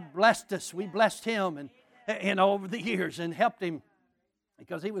as God blessed us. We blessed him and over the years and helped him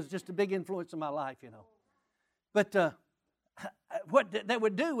because he was just a big influence in my life, But what they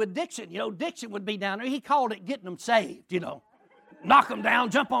would do with Dixon, Dixon would be down there. He called it getting them saved, knock them down,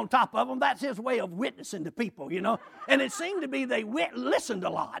 jump on top of them. That's his way of witnessing to people, you know. And it seemed to be they listened a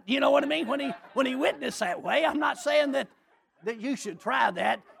lot. You know what I mean? When he witnessed that way, I'm not saying that you should try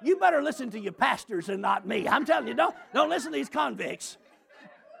that. You better listen to your pastors and not me. I'm telling you, don't listen to these convicts.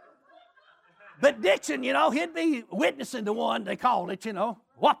 But Dixon, you know, he'd be witnessing to one, they called it, you know,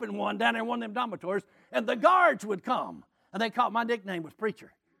 whopping one down there in one of them dormitories, and the guards would come. And they called, my nickname was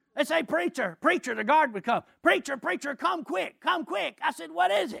Preacher. They'd say, Preacher, Preacher, the guard would come. Preacher, Preacher, come quick, come quick. I said,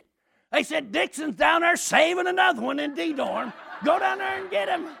 what is it? They said, Dixon's down there saving another one in D-dorm. Go down there and get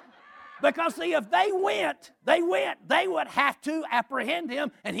him. Because, see, if they went, they would have to apprehend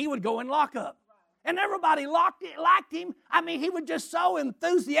him, and he would go in lockup. And everybody liked him. I mean, he was just so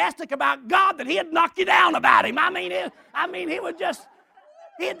enthusiastic about God that he'd knock you down about him. He would just,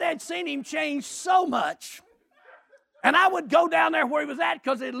 they'd seen him change so much. And I would go down there where he was at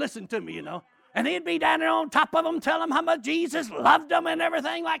because they'd listen to me, you know. And he'd be down there on top of them, tell them how much Jesus loved them and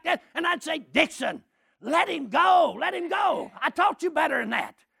everything like that. And I'd say, Dixon, let him go, let him go. I taught you better than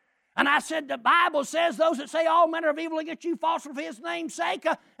that. And I said, the Bible says those that say all manner of evil against you falsely for his name's sake.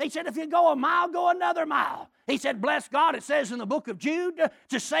 He said, if you go a mile, go another mile. He said, bless God, it says in the book of Jude,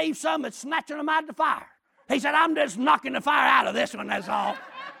 to save some that's snatching them out of the fire. He said, I'm just knocking the fire out of this one, that's all.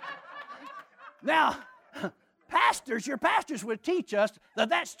 Now, your pastors would teach us that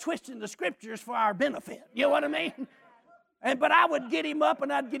that's twisting the scriptures for our benefit. You know what I mean? But I would get him up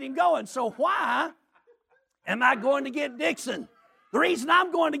and I'd get him going. So why am I going to get Dixon? The reason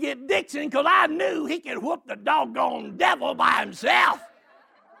I'm going to get Dixon because I knew he could whoop the doggone devil by himself.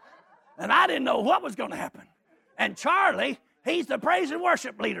 And I didn't know what was going to happen. And Charlie, he's the praise and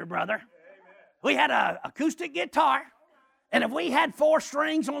worship leader, brother. We had an acoustic guitar. And if we had 4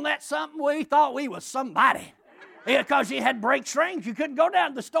 strings on that something, we thought we was somebody. Because you had break strings. You couldn't go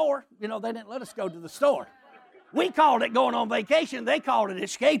down to the store. You know, they didn't let us go to the store. We called it going on vacation. They called it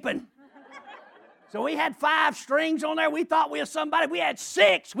escaping. So we had 5 strings on there. We thought we was somebody. We had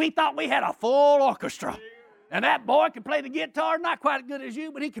 6. We thought we had a full orchestra. And that boy could play the guitar, not quite as good as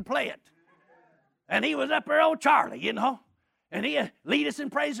you, but he could play it. And he was up there, old Charlie, you know. And he lead us in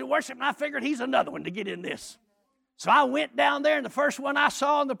praise and worship, and I figured he's another one to get in this. So I went down there, and the first one I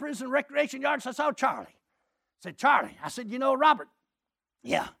saw in the prison recreation yard, so I saw Charlie. I said, Charlie, I said, you know Robert?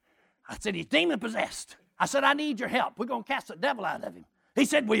 Yeah. I said, he's demon-possessed. I said, I need your help. We're going to cast the devil out of him. He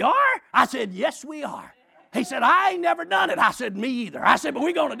said, we are? I said, yes, we are. He said, I ain't never done it. I said, me either. I said, but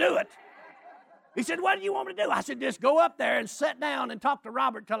we're going to do it. He said, what do you want me to do? I said, just go up there and sit down and talk to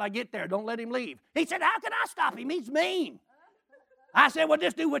Robert till I get there. Don't let him leave. He said, how can I stop him? He's mean. I said, well,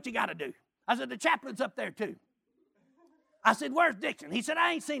 just do what you got to do. I said, the chaplain's up there too. I said, where's Dixon? He said,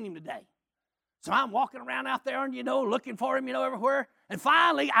 I ain't seen him today. So I'm walking around out there and, you know, looking for him, you know, everywhere. And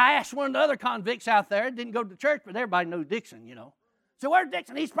finally, I asked one of the other convicts out there, didn't go to church, but everybody knows Dixon, you know. So where's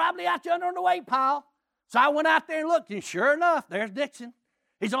Dixon? He's probably out yonder on the weight pile. So I went out there and looked, and sure enough, there's Dixon.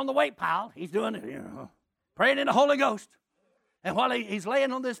 He's on the weight pile. He's doing it, you know, praying in the Holy Ghost. And while he's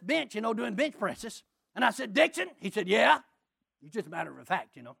laying on this bench, you know, doing bench presses. And I said, Dixon? He said, yeah. He's just a matter of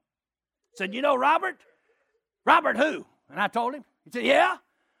fact, you know. I said, you know Robert? Robert who? And I told him. He said, yeah.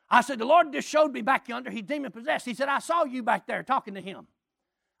 I said, the Lord just showed me back yonder. He's demon-possessed. He said, I saw you back there talking to him.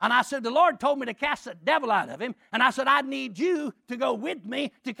 And I said, the Lord told me to cast the devil out of him. And I said, I need you to go with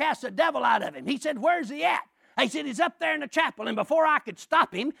me to cast the devil out of him. He said, where's he at? He said, he's up there in the chapel. And before I could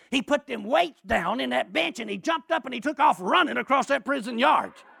stop him, he put them weights down in that bench, and he jumped up and he took off running across that prison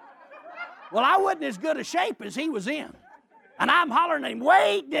yard. Well, I wasn't as good a shape as he was in. And I'm hollering at him,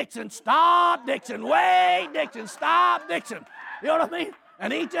 wait, Dixon, stop, Dixon, wait, Dixon, stop, Dixon. You know what I mean?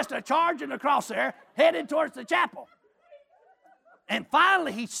 And he's just charging across there, headed towards the chapel. And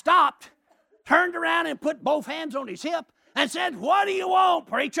finally he stopped, turned around and put both hands on his hip and said, what do you want,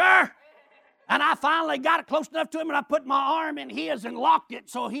 preacher? And I finally got it close enough to him, and I put my arm in his and locked it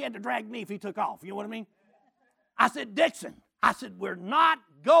so he had to drag me if he took off. You know what I mean? I said, Dixon, I said, we're not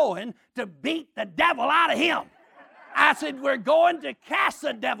going to beat the devil out of him. I said, we're going to cast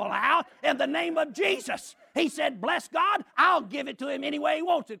the devil out in the name of Jesus. He said, bless God, I'll give it to him any way he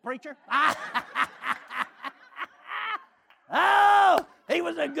wants it, preacher. Oh, he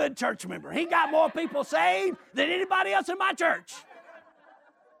was a good church member. He got more people saved than anybody else in my church.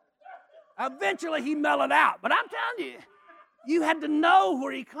 Eventually he mellowed out. But I'm telling you, you had to know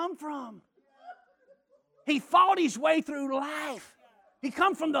where he come from. He fought his way through life. He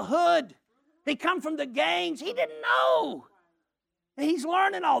come from the hood. He come from the gangs. He didn't know. And he's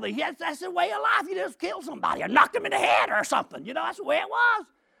learning all this. Yes, that's the way of life. You just kill somebody or knock them in the head or something. You know, that's the way it was.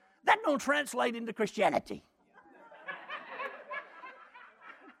 That don't translate into Christianity.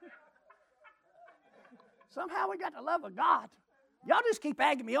 Somehow we got the love of God. Y'all just keep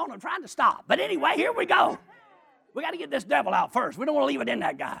egging me on. I'm trying to stop. But anyway, here we go. We got to get this devil out first. We don't want to leave it in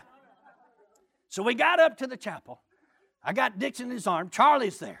that guy. So we got up to the chapel. I got Dixon in his arm.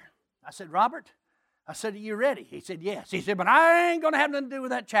 Charlie's there. I said, Robert, I said, are you ready? He said, yes. He said, but I ain't going to have nothing to do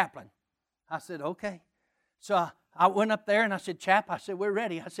with that chaplain. I said, okay. So I went up there and I said, Chap, I said, we're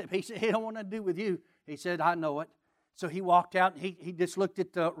ready. He said, he don't want nothing to do with you. He said, I know it. So he walked out and he just looked at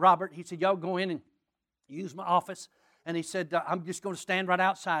Robert. He said, y'all go in and use my office. And he said, I'm just going to stand right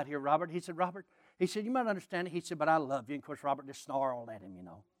outside here, Robert. He said, Robert, he said, you might understand it. He said, but I love you. And of course, Robert just snarled at him,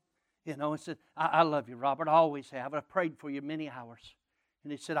 and said, I love you, Robert. I always have. I prayed for you many hours.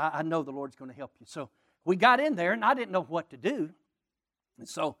 And he said, I know the Lord's going to help you. So we got in there, and I didn't know what to do. And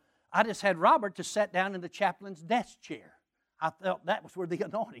so I just had Robert to sit down in the chaplain's desk chair. I felt that was where the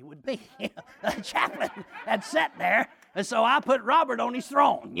anointing would be. The chaplain had sat there, and so I put Robert on his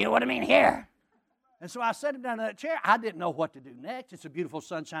throne. You know what I mean? Here. And so I sat him down in that chair. I didn't know what to do next. It's a beautiful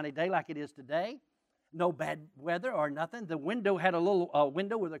sunshiny day like it is today. No bad weather or nothing. The window had a little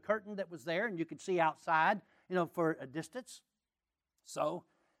window with a curtain that was there, and you could see outside, for a distance. So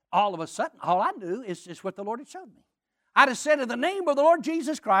all of a sudden, all I knew is just what the Lord had showed me. I just said, in the name of the Lord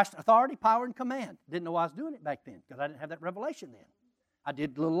Jesus Christ, authority, power, and command. Didn't know I was doing it back then because I didn't have that revelation then. I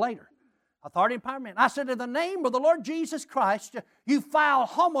did a little later. Authority and power and command. I said, in the name of the Lord Jesus Christ, you foul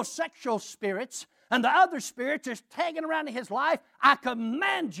homosexual spirits, and the other spirits is tagging around in his life, I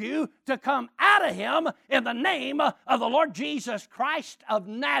command you to come out of him in the name of the Lord Jesus Christ of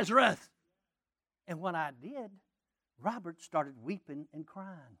Nazareth. And when I did, Robert started weeping and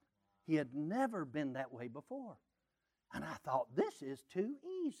crying. He had never been that way before. And I thought, this is too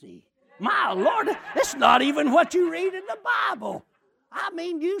easy. My Lord, it's not even what you read in the Bible. I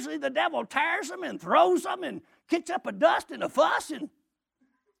mean, usually the devil tears them and throws them and kicks up a dust and a fuss. And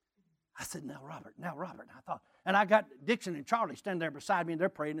I said, now, Robert. And I thought, and I got Dixon and Charlie standing there beside me, and they're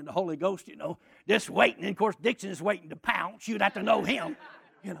praying in the Holy Ghost, just waiting. And, of course, Dixon is waiting to pounce. You'd have to know him,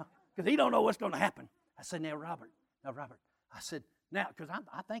 because he don't know what's going to happen. I said, now, Robert. I said, now, because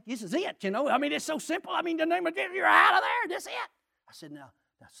I think this is it, I mean, it's so simple. I mean, the name of Jesus, you're out of there. This is it. I said, now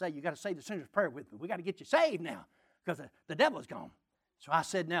say, you got to say the sinner's prayer with me. We got to get you saved now, because the devil's gone. So I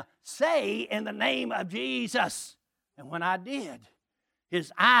said, now, say in the name of Jesus. And when I did,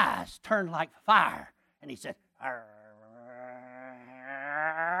 his eyes turned like fire. And he said, I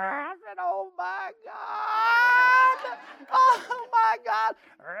said, oh, my God. Oh, my God.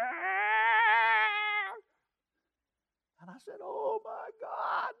 And I said, oh, my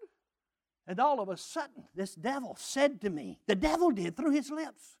God. And all of a sudden, this devil said to me, the devil did through his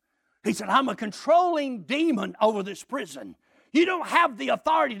lips. He said, I'm a controlling demon over this prison. You don't have the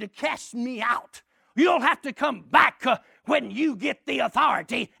authority to cast me out. You'll have to come back when you get the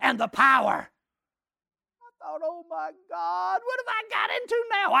authority and the power. I thought, oh, my God, what have I got into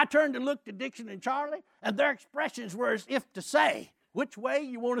now? I turned and looked at Dixon and Charlie, and their expressions were as if to say, which way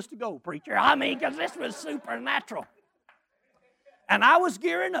you want us to go, preacher? I mean, because this was supernatural. And I was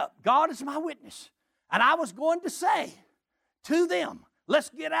gearing up. God is my witness. And I was going to say to them, let's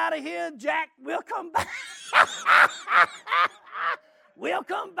get out of here, Jack. We'll come back. We'll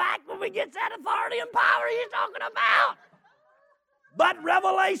come back when we get that authority and power he's talking about. But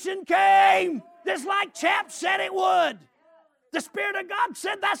revelation came, just like Chap said it would. The Spirit of God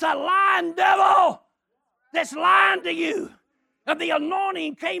said, that's a lying devil that's lying to you. And the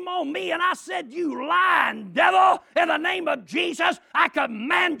anointing came on me, and I said, you lying devil, in the name of Jesus, I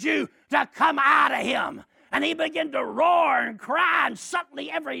command you to come out of him. And he began to roar and cry, and suddenly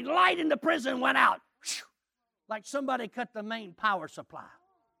every light in the prison went out. Like somebody cut the main power supply.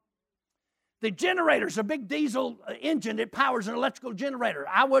 The generator's a big diesel engine that powers an electrical generator.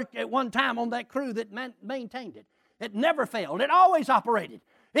 I worked at one time on that crew that maintained it. It never failed. It always operated.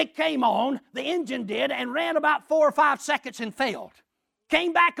 It came on, the engine did, and ran about 4 or 5 seconds and failed.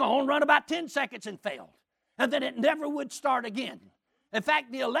 Came back on, run about 10 seconds and failed. And then it never would start again. In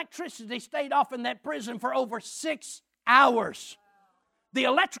fact, the electricity stayed off in that prison for over 6 hours. The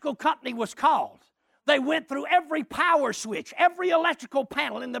electrical company was called. They went through every power switch, every electrical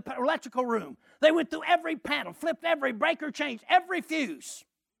panel in the electrical room. They went through every panel, flipped every breaker, changed every fuse.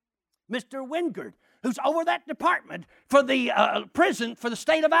 Mr. Wingard, who's over that department for the prison for the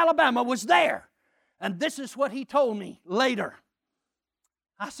state of Alabama, was there. And this is what he told me later.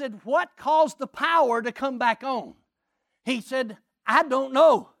 I said, what caused the power to come back on? He said, I don't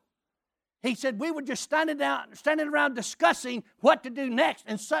know. He said, we were just standing around discussing what to do next,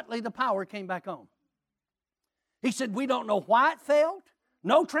 and suddenly the power came back on. He said, we don't know why it failed.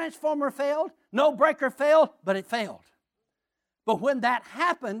 No transformer failed. No breaker failed, but it failed. But when that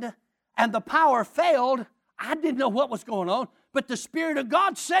happened and the power failed, I didn't know what was going on, But the Spirit of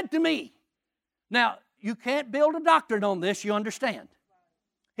God said to me, now, you can't build a doctrine on this, you understand.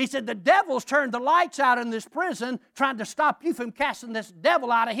 He said, the devil's turned the lights out in this prison trying to stop you from casting this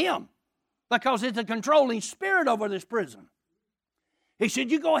devil out of him because it's a controlling spirit over this prison. He said,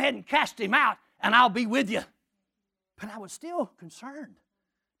 you go ahead and cast him out and I'll be with you. But I was still concerned.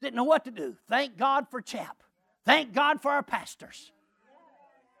 Didn't know what to do. Thank God for Chap. Thank God for our pastors.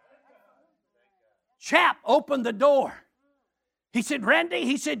 Chap opened the door. He said, Randy,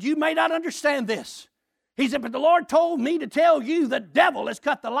 he said, you may not understand this. He said, but the Lord told me to tell you the devil has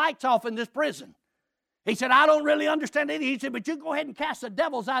cut the lights off in this prison. He said, I don't really understand it. He said, but you go ahead and cast the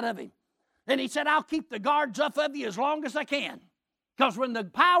devils out of him. And he said, I'll keep the guards up of you as long as I can. Because when the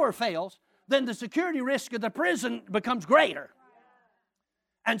power fails, then the security risk of the prison becomes greater.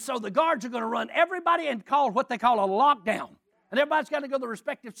 And so the guards are going to run everybody and call what they call a lockdown. And everybody's got to go to their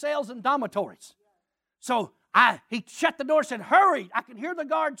respective cells and dormitories. So he shut the door and said, hurry. I can hear the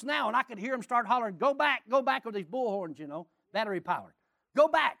guards now, and I could hear them start hollering, go back with these bullhorns, battery powered. Go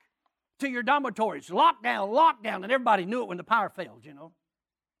back to your dormitories. Lockdown. And everybody knew it when the power failed,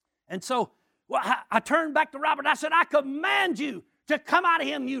 And so I turned back to Robert. I said, I command you to come out of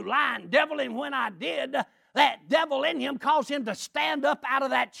him, you lying devil. And when I did, that devil in him caused him to stand up out of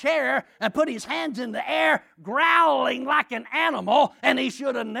that chair and put his hands in the air, growling like an animal, and he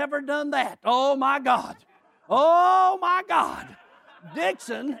should have never done that. Oh, my God. Oh, my God.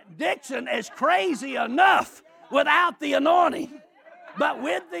 Dixon is crazy enough without the anointing, but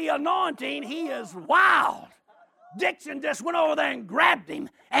with the anointing, he is wild. Dixon just went over there and grabbed him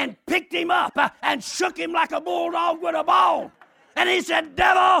and picked him up and shook him like a bulldog with a bone. And he said,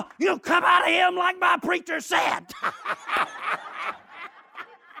 devil, you come out of him like my preacher said.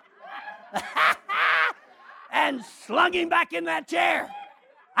 And slung him back in that chair.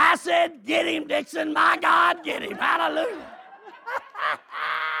 I said, get him, Dixon. My God, get him. Hallelujah.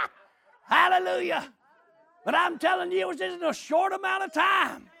 Hallelujah. But I'm telling you, it was just in a short amount of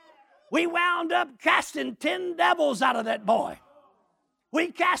time. We wound up casting 10 devils out of that boy. We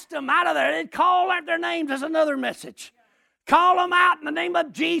cast them out of there. They'd call out their names as another message. Call them out in the name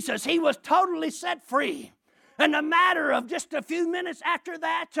of Jesus. He was totally set free. In a matter of just a few minutes after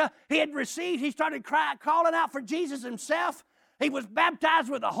that, he started calling out for Jesus himself. He was baptized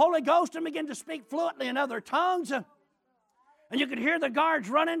with the Holy Ghost and began to speak fluently in other tongues. And you could hear the guards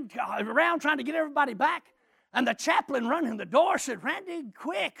running around trying to get everybody back. And the chaplain running the door said, Randy,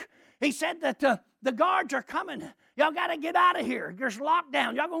 quick. He said that the guards are coming. Y'all got to get out of here. There's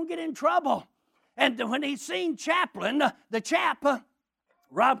lockdown. Y'all going to get in trouble. And when he seen Chaplain,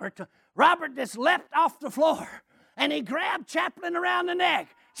 Robert just leapt off the floor. And he grabbed Chaplain around the neck.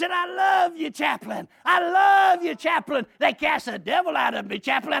 Said, I love you, Chaplain. I love you, Chaplain. They cast the devil out of me,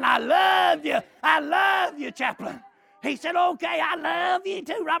 Chaplain. I love you. I love you, Chaplain. He said, okay, I love you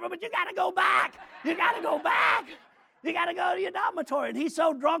too, Robert, but you got to go back. You got to go back. You got to go to your dormitory. And he's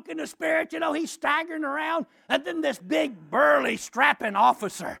so drunk in the spirit, he's staggering around. And then this big, burly, strapping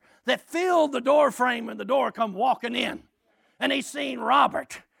officer that filled the door frame and the door come walking in. And he seen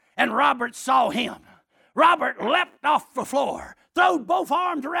Robert, and Robert saw him. Robert leapt off the floor, throwed both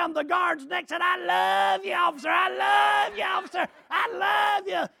arms around the guard's neck, said, I love you, officer. I love you, officer. I love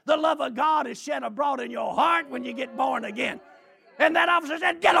you. The love of God is shed abroad in your heart when you get born again. And that officer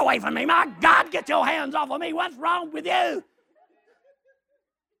said, get away from me. My God, get your hands off of me. What's wrong with you?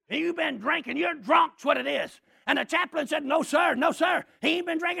 You've been drinking. You're drunk's what it is. And the chaplain said, no, sir. No, sir. He ain't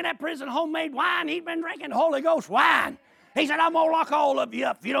been drinking that prison homemade wine. He's been drinking Holy Ghost wine. He said, I'm going to lock all of you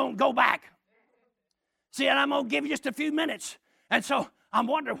up if you don't go back. See, and I'm going to give you just a few minutes. And so I'm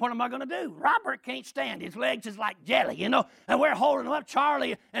wondering, what am I going to do? Robert can't stand. His legs is like jelly, and we're holding him up.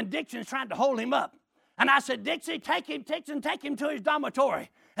 Charlie and Dixon's trying to hold him up. And I said, Dixon, take him to his dormitory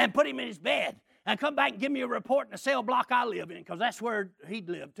and put him in his bed and come back and give me a report in the cell block I live in, because that's where he'd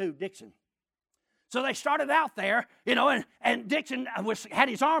live too, Dixon. So they started out there, and Dixon had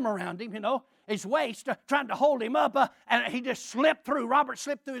his arm around him, his waist, trying to hold him up, and he just slipped through. Robert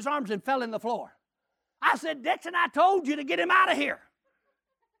slipped through his arms and fell in the floor. I said, Dixon, I told you to get him out of here.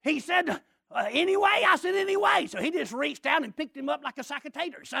 He said, anyway? I said, anyway. So he just reached down and picked him up like a sack of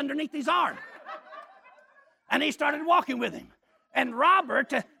taters underneath his arm. And he started walking with him. And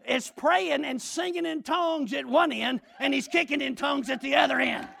Robert is praying and singing in tongues at one end, and he's kicking in tongues at the other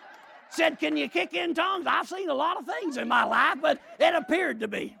end. Said, can you kick in tongues? I've seen a lot of things in my life, but it appeared to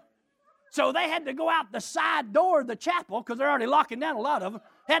be. So they had to go out the side door of the chapel, because they're already locking down a lot of them.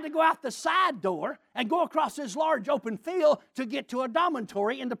 Had to go out the side door and go across this large open field to get to a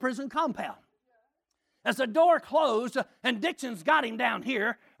dormitory in the prison compound. As the door closed, and Dixon's got him down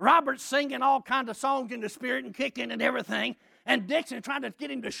here, Robert's singing all kinds of songs in the spirit and kicking and everything. And Dixon trying to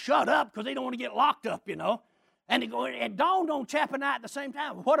get him to shut up because they don't want to get locked up, you know. And it dawned on Chap and I at the same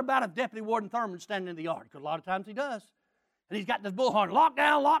time, what about if Deputy Warden Thurman standing in the yard? Because a lot of times he does. And he's got this bullhorn, lock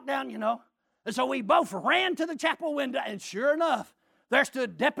down, you know. And so we both ran to the chapel window, and sure enough, there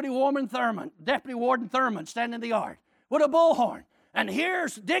stood Deputy Warden Thurman standing in the yard with a bullhorn. And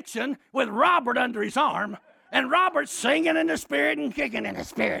here's Dixon with Robert under his arm, and Robert's singing in the Spirit and kicking in the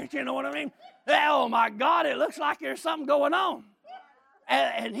Spirit, you know what I mean? Oh, my God, it looks like there's something going on.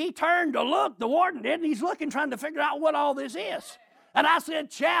 And he turned to look, the warden did, and he's looking, trying to figure out what all this is. And I said,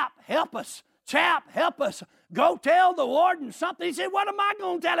 Chap, help us. Chap, help us. Go tell the warden something. He said, what am I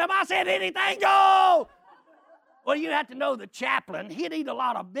going to tell him? I said, anything, go. Well, you have to know the chaplain, he'd eat a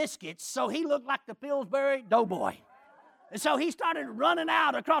lot of biscuits, so he looked like the Pillsbury Doughboy. And so he started running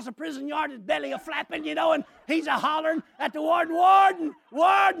out across the prison yard, his belly a-flapping, you know, and he's a-hollering at the warden, warden,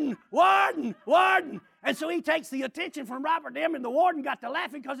 warden, warden, warden. And so he takes the attention from Robert and the warden got to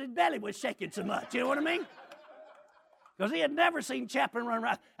laughing because his belly was shaking so much, you know what I mean? Because he had never seen Chaplain run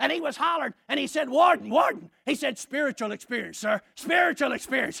around. And he was hollering, and he said, warden, warden. He said, spiritual experience, sir, spiritual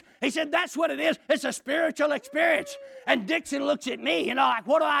experience. He said, that's what it is. It's a spiritual experience. And Dixon looks at me, you know, like,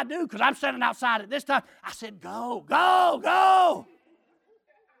 what do I do? Because I'm standing outside at this time. I said, go, go, go.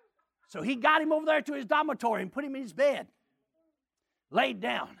 So he got him over there to his dormitory and put him in his bed, laid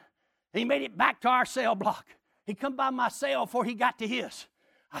down. He made it back to our cell block. He come by my cell before he got to his.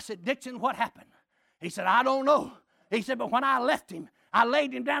 I said, Dixon, what happened? He said, I don't know. He said, but when I left him, I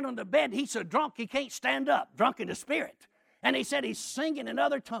laid him down on the bed. He's so drunk he can't stand up, drunk in the Spirit. And he said he's singing in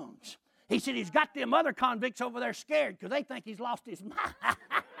other tongues. He said he's got them other convicts over there scared because they think he's lost his mind.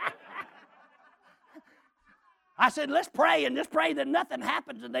 I said, let's pray and just pray that nothing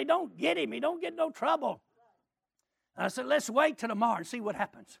happens and they don't get him. He don't get no trouble. And I said, let's wait till tomorrow and see what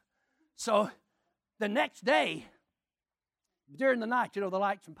happens. So the next day, during the night, you know, the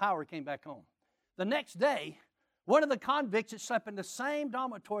lights and power came back on. The next day, one of the convicts that slept in the same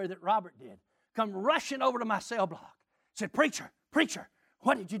dormitory that Robert did come rushing over to my cell block. Said, preacher,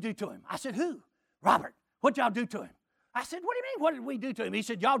 what did you do to him? I said, who? Robert. What'd y'all do to him? I said, what do you mean, what did we do to him? He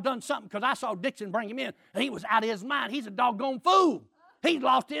said, y'all done something because I saw Dixon bring him in, and he was out of his mind. He's a doggone fool. He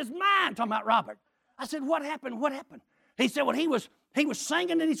lost his mind, talking about Robert. I said, what happened? What happened? He said, well, he was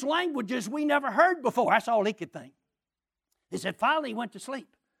singing in these languages we never heard before. That's all he could think. He said, finally he went to sleep.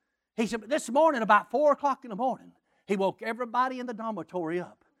 He said, but this morning, about 4 o'clock in the morning, he woke everybody in the dormitory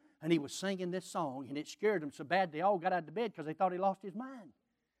up, and he was singing this song, and it scared them so bad they all got out of bed because they thought he lost his mind.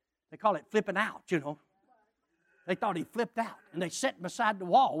 They call it flipping out, you know. They thought he flipped out, and they sat beside the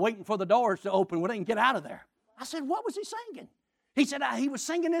wall waiting for the doors to open where they can get out of there. I said, what was he singing? He said, he was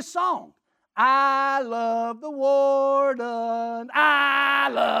singing this song. I love the warden. I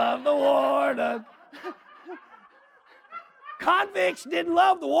love the warden. Convicts didn't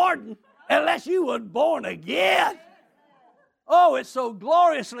love the warden unless you was born again. Oh, it so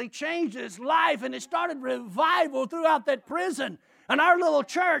gloriously changed his life, and it started revival throughout that prison. And our little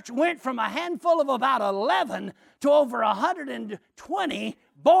church went from a handful of about 11 to over 120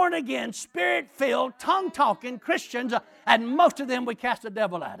 born-again, Spirit-filled, tongue-talking Christians, and most of them we cast the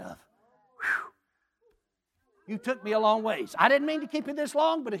devil out of. Whew. You took me a long ways. I didn't mean to keep you this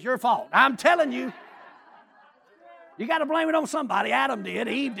long, but it's your fault. I'm telling you. You got to blame it on somebody. Adam did.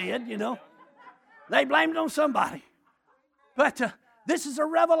 Eve did, you know. They blamed it on somebody. But this is a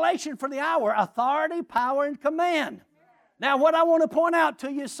revelation for the hour. Authority, power, and command. Now, what I want to point out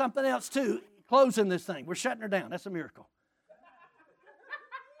to you is something else, too. Closing this thing. We're shutting her down. That's a miracle.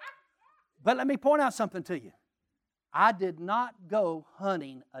 But let me point out something to you. I did not go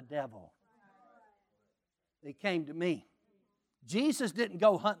hunting a devil. They came to me. Jesus didn't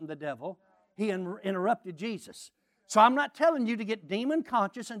go hunting the devil. He interrupted Jesus. So I'm not telling you to get demon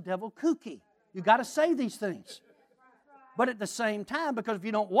conscious and devil kooky. You got to say these things. But at the same time, because if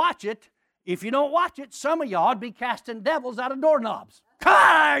you don't watch it, some of y'all would be casting devils out of doorknobs. Come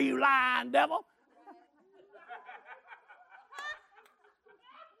on, you lying devil.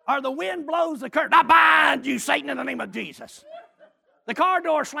 Or the wind blows the curtain. I bind you, Satan, in the name of Jesus. The car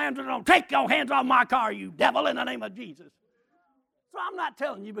door slams it on. Take your hands off my car, you devil, in the name of Jesus. So I'm not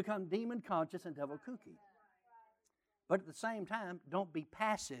telling you become demon conscious and devil kooky. But at the same time, don't be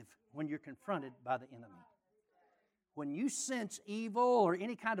passive when you're confronted by the enemy. When you sense evil or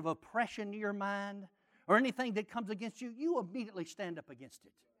any kind of oppression in your mind or anything that comes against you, you immediately stand up against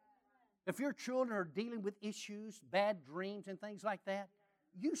it. If your children are dealing with issues, bad dreams and things like that,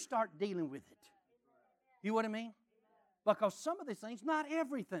 you start dealing with it. You know what I mean? Because some of these things, not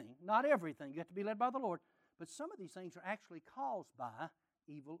everything, you have to be led by the Lord, but some of these things are actually caused by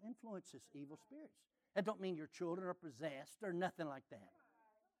evil influences, evil spirits. That don't mean your children are possessed or nothing like that.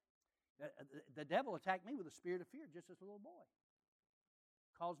 The devil attacked me with a spirit of fear just as a little boy.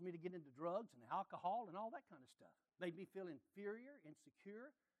 Caused me to get into drugs and alcohol and all that kind of stuff. Made me feel inferior,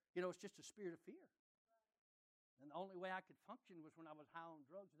 insecure. It's just a spirit of fear. And the only way I could function was when I was high on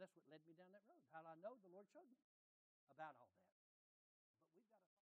drugs, and that's what led me down that road. How did I know? The Lord showed me about all that.